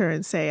contact her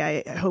and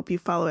say, I hope you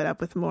follow it up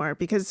with more,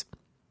 because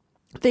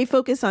they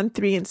focus on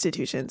 3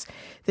 institutions.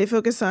 They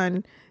focus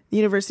on the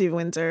University of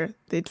Windsor,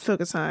 they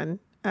focus on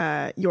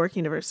York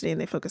University,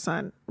 and they focus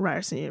on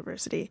Ryerson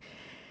University.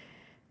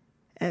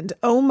 And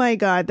oh my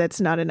God, that's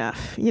not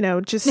enough.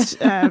 Just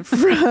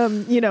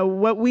from,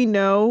 what we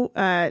know,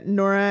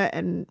 Nora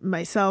and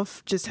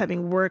myself, just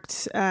having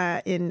worked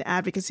in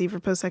advocacy for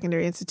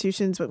post-secondary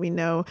institutions, what we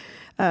know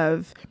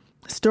of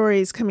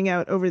stories coming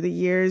out over the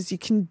years, you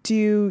can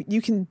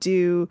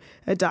do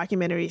a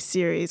documentary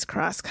series,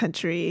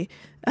 cross-country,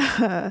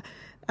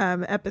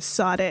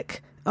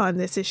 episodic on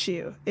this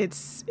issue.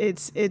 It's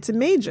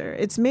major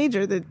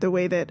the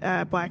way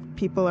that Black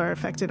people are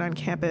affected on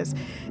campus.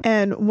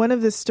 And one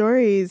of the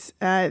stories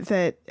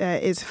that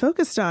is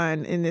focused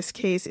on in this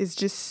case is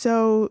just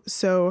so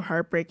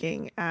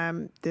heartbreaking.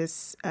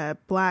 This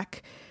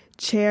Black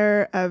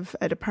chair of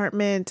a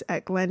department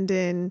at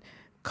Glendon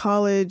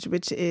College,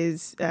 which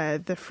is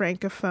the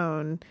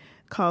Francophone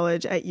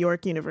college at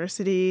York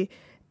University,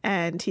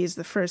 and he's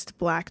the first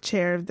Black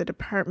chair of the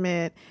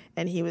department,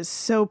 and he was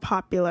so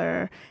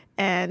popular.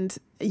 And,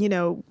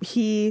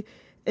 he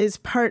is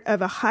part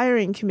of a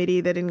hiring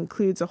committee that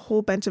includes a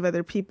whole bunch of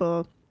other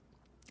people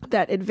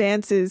that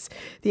advances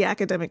the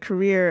academic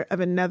career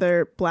of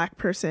another Black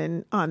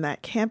person on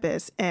that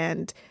campus.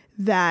 And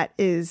that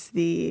is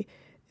a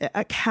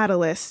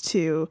catalyst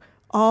to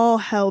all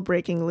hell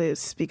breaking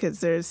loose, because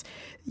there's,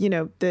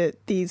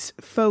 these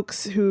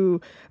folks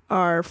who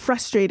are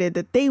frustrated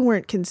that they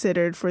weren't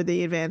considered for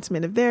the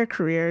advancement of their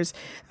careers.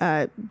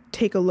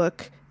 Take a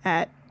look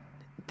at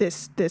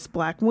this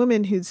Black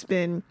woman who's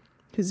been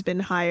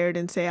hired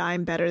and say,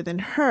 I'm better than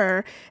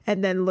her,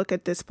 and then look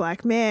at this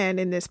Black man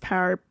in this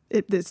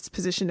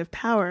position of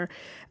power,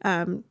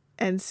 and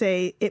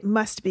say it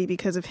must be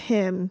because of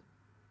him,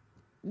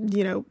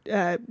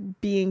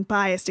 being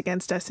biased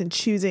against us and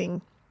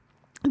choosing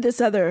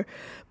this other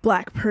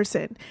Black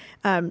person,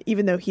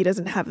 even though he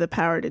doesn't have the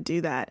power to do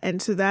that.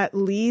 And so that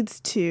leads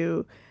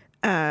to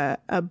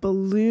a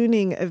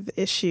ballooning of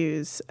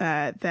issues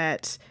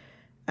that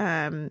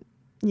of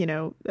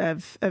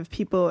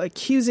people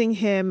accusing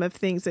him of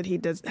things that he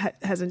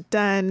hasn't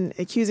done,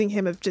 accusing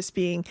him of just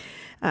being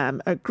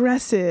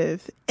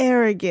aggressive,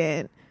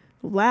 arrogant,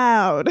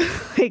 loud,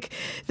 like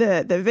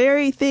the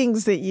very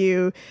things that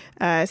you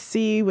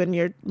see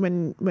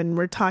when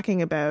we're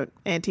talking about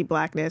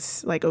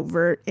anti-Blackness, like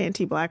overt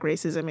anti-Black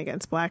racism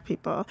against Black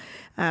people,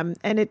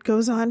 and it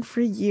goes on for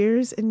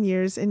years and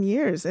years and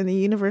years. And the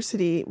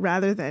university,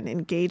 rather than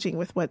engaging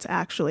with what's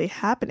actually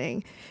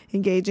happening,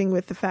 engaging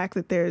with the fact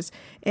that there's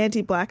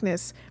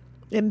anti-Blackness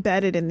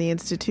embedded in the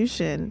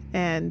institution,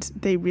 and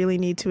they really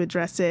need to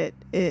address it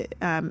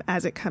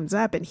as it comes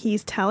up. And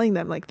he's telling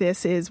them, like,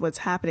 this is what's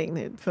happening,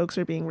 that folks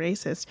are being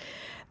racist.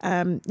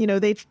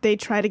 They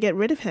try to get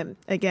rid of him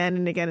again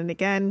and again and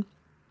again.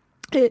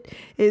 it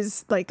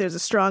is like there's a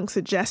strong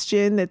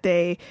suggestion that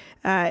they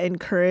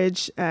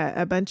encourage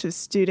a bunch of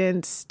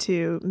students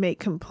to make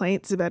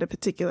complaints about a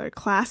particular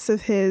class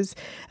of his,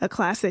 a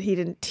class that he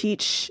didn't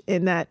teach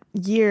in that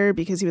year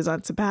because he was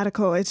on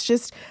sabbatical. It's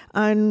just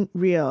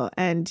unreal.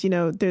 And, you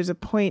know, there's a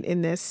point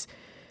in this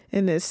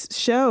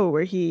show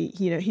where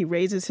he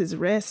raises his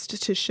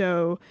wrist to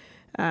show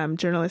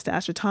journalist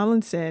Asher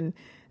Tomlinson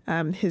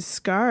his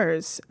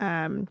scars.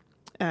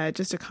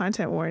 Just a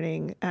content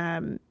warning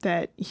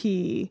that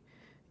he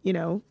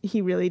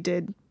really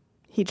did.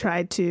 He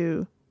tried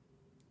to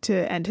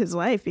end his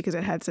life because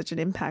it had such an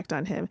impact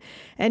on him.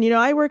 And, you know,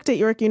 I worked at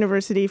York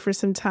University for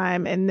some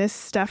time, and this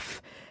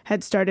stuff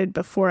had started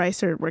before I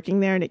started working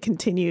there, and it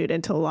continued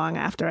until long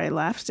after I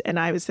left. And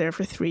I was there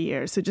for 3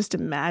 years. So just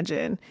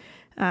imagine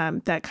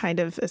that kind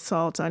of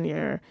assault on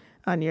your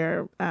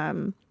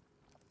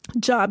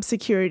job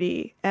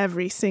security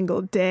every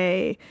single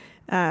day.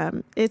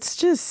 It's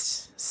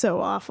just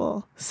so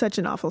awful. Such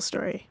an awful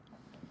story.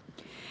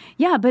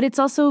 Yeah, but it's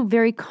also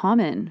very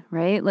common,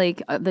 right?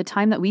 Like the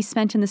time that we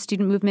spent in the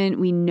student movement,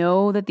 we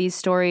know that these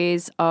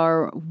stories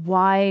are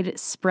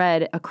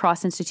widespread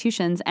across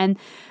institutions. And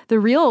the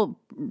real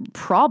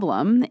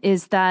problem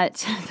is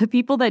that the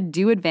people that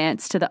do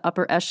advance to the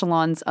upper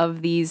echelons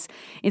of these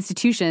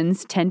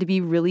institutions tend to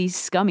be really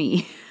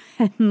scummy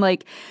and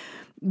like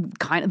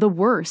kind of the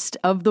worst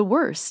of the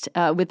worst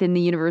within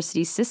the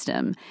university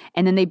system.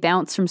 And then they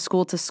bounce from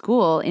school to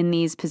school in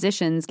these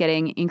positions,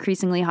 getting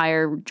increasingly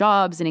higher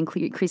jobs and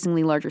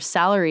increasingly larger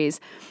salaries.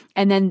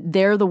 And then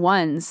they're the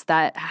ones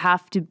that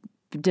have to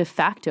de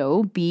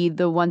facto be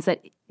the ones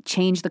that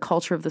change the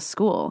culture of the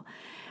school,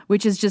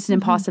 which is just an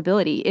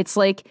impossibility. It's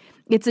like,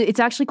 it's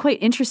actually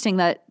quite interesting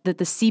that the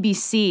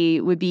CBC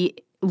would be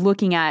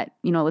looking at,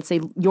 you know, let's say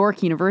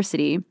York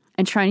University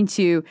and trying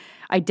to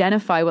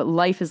identify what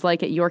life is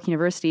like at York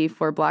University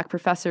for Black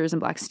professors and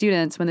Black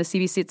students when the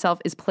CBC itself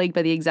is plagued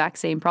by the exact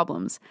same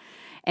problems.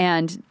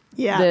 And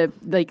the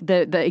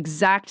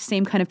exact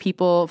same kind of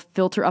people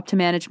filter up to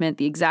management,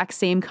 the exact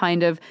same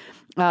kind of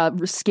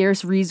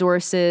scarce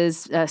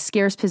resources,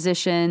 scarce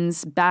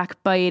positions,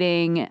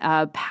 backbiting,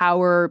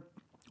 power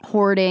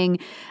hoarding,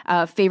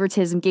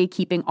 favoritism,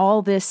 gatekeeping,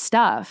 all this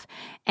stuff.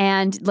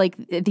 And like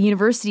the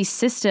university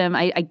system,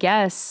 I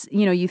guess,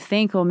 you know, you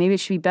think, well, maybe it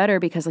should be better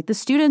because like the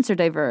students are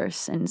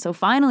diverse. And so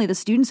finally the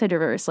students are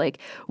diverse. Like,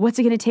 what's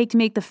it going to take to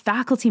make the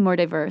faculty more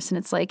diverse? And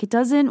it's like, it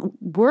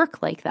doesn't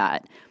work like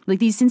that. Like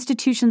these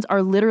institutions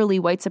are literally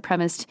white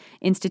supremacist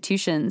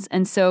institutions.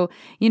 And so,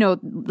 you know,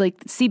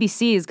 like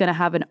CBC is going to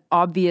have an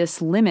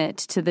obvious limit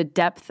to the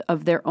depth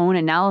of their own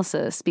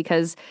analysis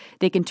because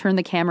they can turn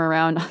the camera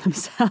around on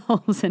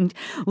themselves and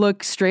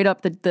look straight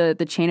up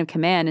the chain of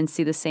command and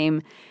see the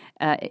same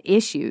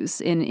issues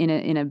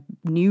in a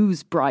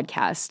news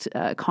broadcast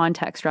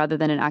context rather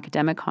than an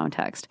academic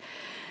context.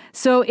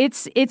 So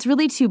it's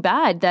really too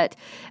bad that,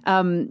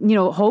 you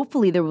know,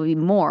 hopefully there will be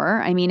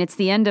more. I mean, it's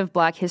the end of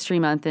Black History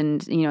Month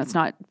and, you know, it's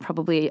not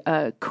probably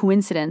a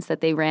coincidence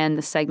that they ran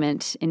the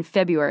segment in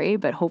February,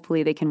 but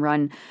hopefully they can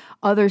run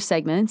other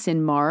segments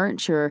in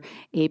March or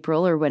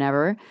April or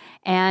whenever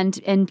and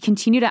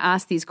continue to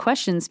ask these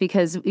questions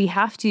because we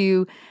have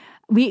to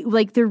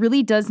there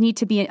really does need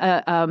to be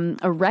a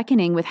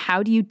reckoning with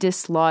how do you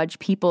dislodge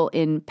people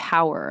in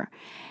power.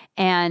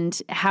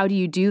 And how do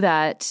you do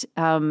that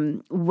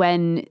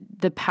when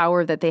the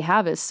power that they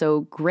have is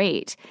so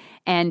great?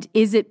 And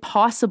is it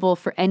possible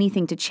for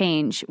anything to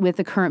change with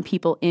the current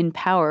people in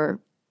power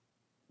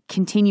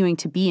continuing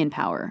to be in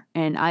power?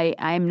 And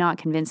I'm not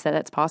convinced that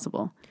that's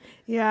possible.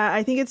 Yeah,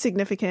 I think it's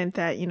significant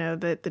that, you know,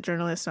 the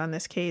journalist on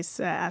this case,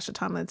 Asha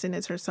Tomlinson,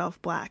 is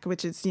herself Black,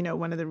 which is, you know,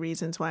 one of the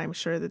reasons why I'm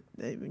sure that,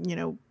 you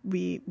know,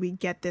 we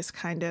get this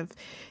kind of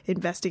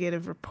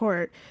investigative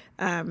report.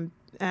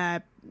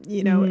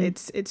 You know,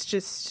 it's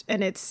just,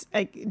 and it's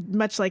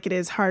much like it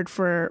is hard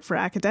for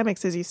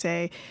academics, as you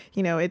say,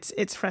 you know,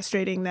 it's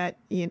frustrating that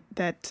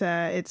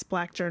it's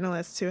Black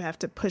journalists who have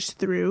to push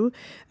through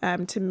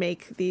to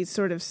make these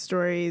sort of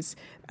stories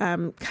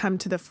come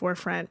to the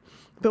forefront.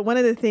 But one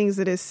of the things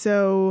that is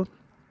so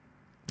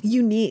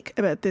unique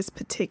about this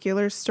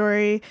particular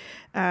story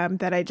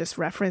that I just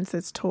referenced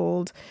that's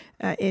told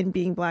in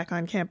Being Black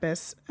on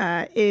Campus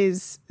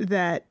is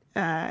that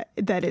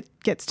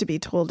it gets to be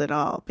told at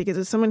all. Because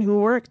as someone who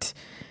worked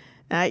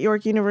at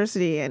York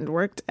University and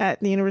worked at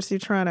the University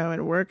of Toronto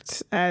and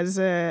worked as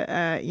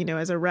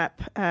a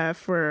rep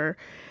for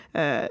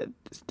the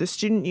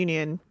student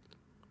union,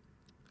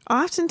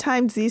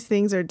 oftentimes these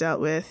things are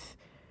dealt with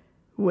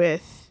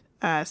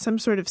some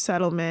sort of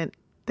settlement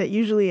that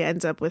usually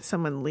ends up with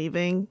someone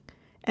leaving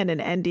and an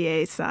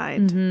NDA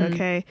signed. Mm-hmm.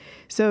 Okay.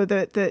 So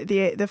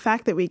the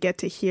fact that we get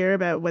to hear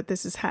about what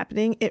this is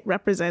happening, it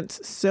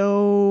represents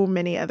so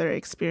many other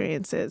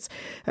experiences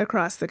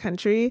across the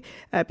country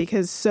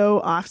because so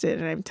often,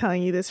 and I'm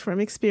telling you this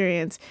from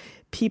experience,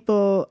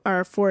 people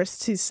are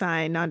forced to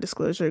sign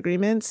non-disclosure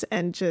agreements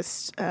and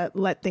just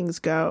let things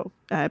go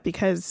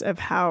because of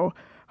how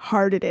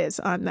hard it is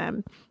on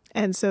them.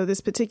 And so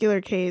this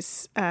particular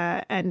case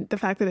and the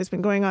fact that it's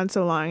been going on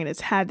so long and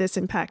it's had this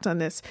impact on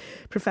this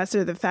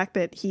professor, the fact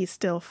that he's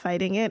still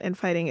fighting it and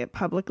fighting it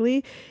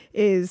publicly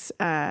is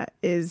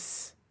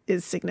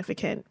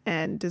significant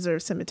and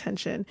deserves some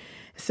attention.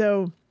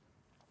 So,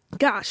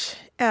 gosh,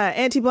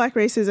 anti-Black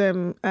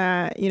racism,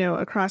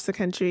 across the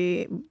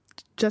country,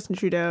 Justin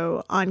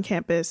Trudeau on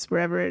campus,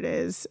 wherever it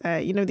is,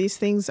 these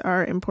things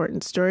are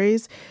important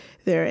stories.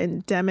 They're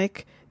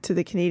endemic to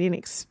the Canadian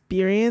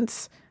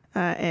experience,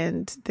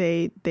 and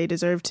they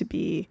deserve to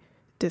be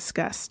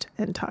discussed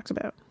and talked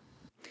about.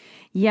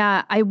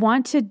 Yeah, I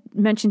want to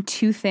mention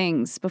two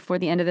things before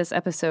the end of this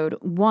episode.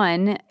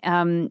 One,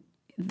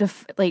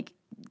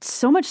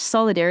 so much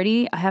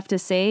solidarity, I have to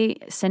say,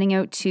 sending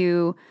out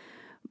to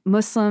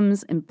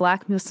Muslims and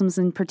Black Muslims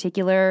in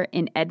particular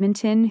in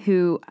Edmonton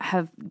who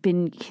have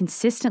been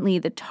consistently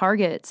the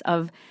targets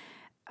of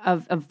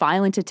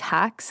violent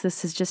attacks.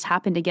 This has just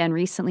happened again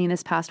recently in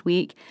this past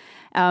week.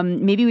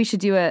 Maybe we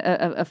should do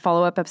a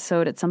follow-up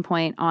episode at some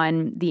point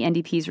on the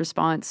NDP's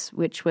response,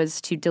 which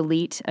was to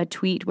delete a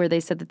tweet where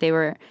they said that they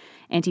were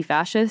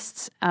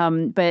anti-fascists.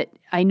 But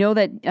I know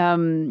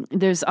that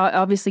there's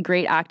obviously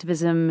great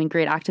activism and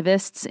great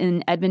activists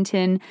in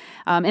Edmonton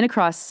and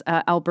across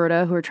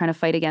Alberta who are trying to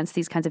fight against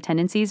these kinds of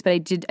tendencies. But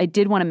I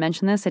did want to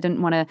mention this. I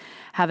didn't want to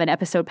have an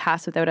episode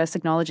pass without us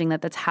acknowledging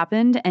that that's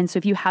happened. And so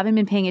if you haven't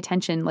been paying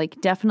attention,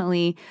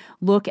 definitely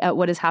look at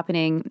what is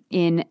happening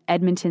in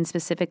Edmonton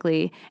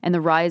specifically and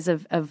the rise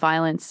of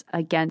violence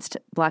against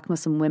Black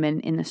Muslim women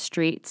in the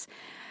streets.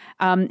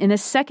 And the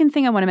second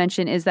thing I want to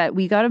mention is that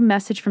we got a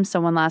message from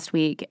someone last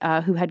week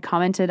who had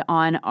commented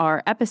on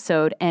our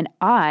episode, and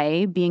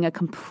I, being a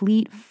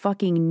complete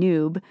fucking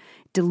noob,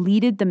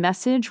 deleted the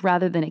message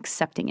rather than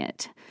accepting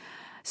it.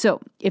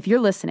 So if you're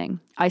listening,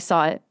 I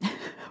saw it.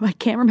 I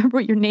can't remember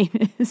what your name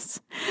is,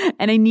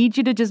 and I need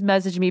you to just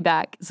message me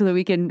back so that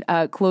we can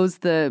close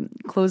the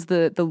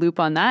loop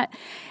on that.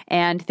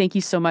 And thank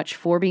you so much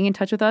for being in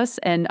touch with us.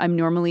 And I'm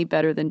normally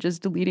better than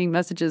just deleting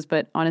messages,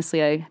 but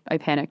honestly, I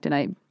panicked and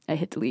I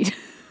hit delete.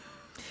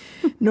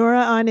 Nora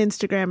on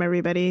Instagram,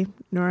 everybody.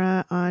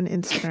 Nora on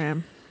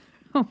Instagram.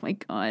 Oh my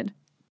God.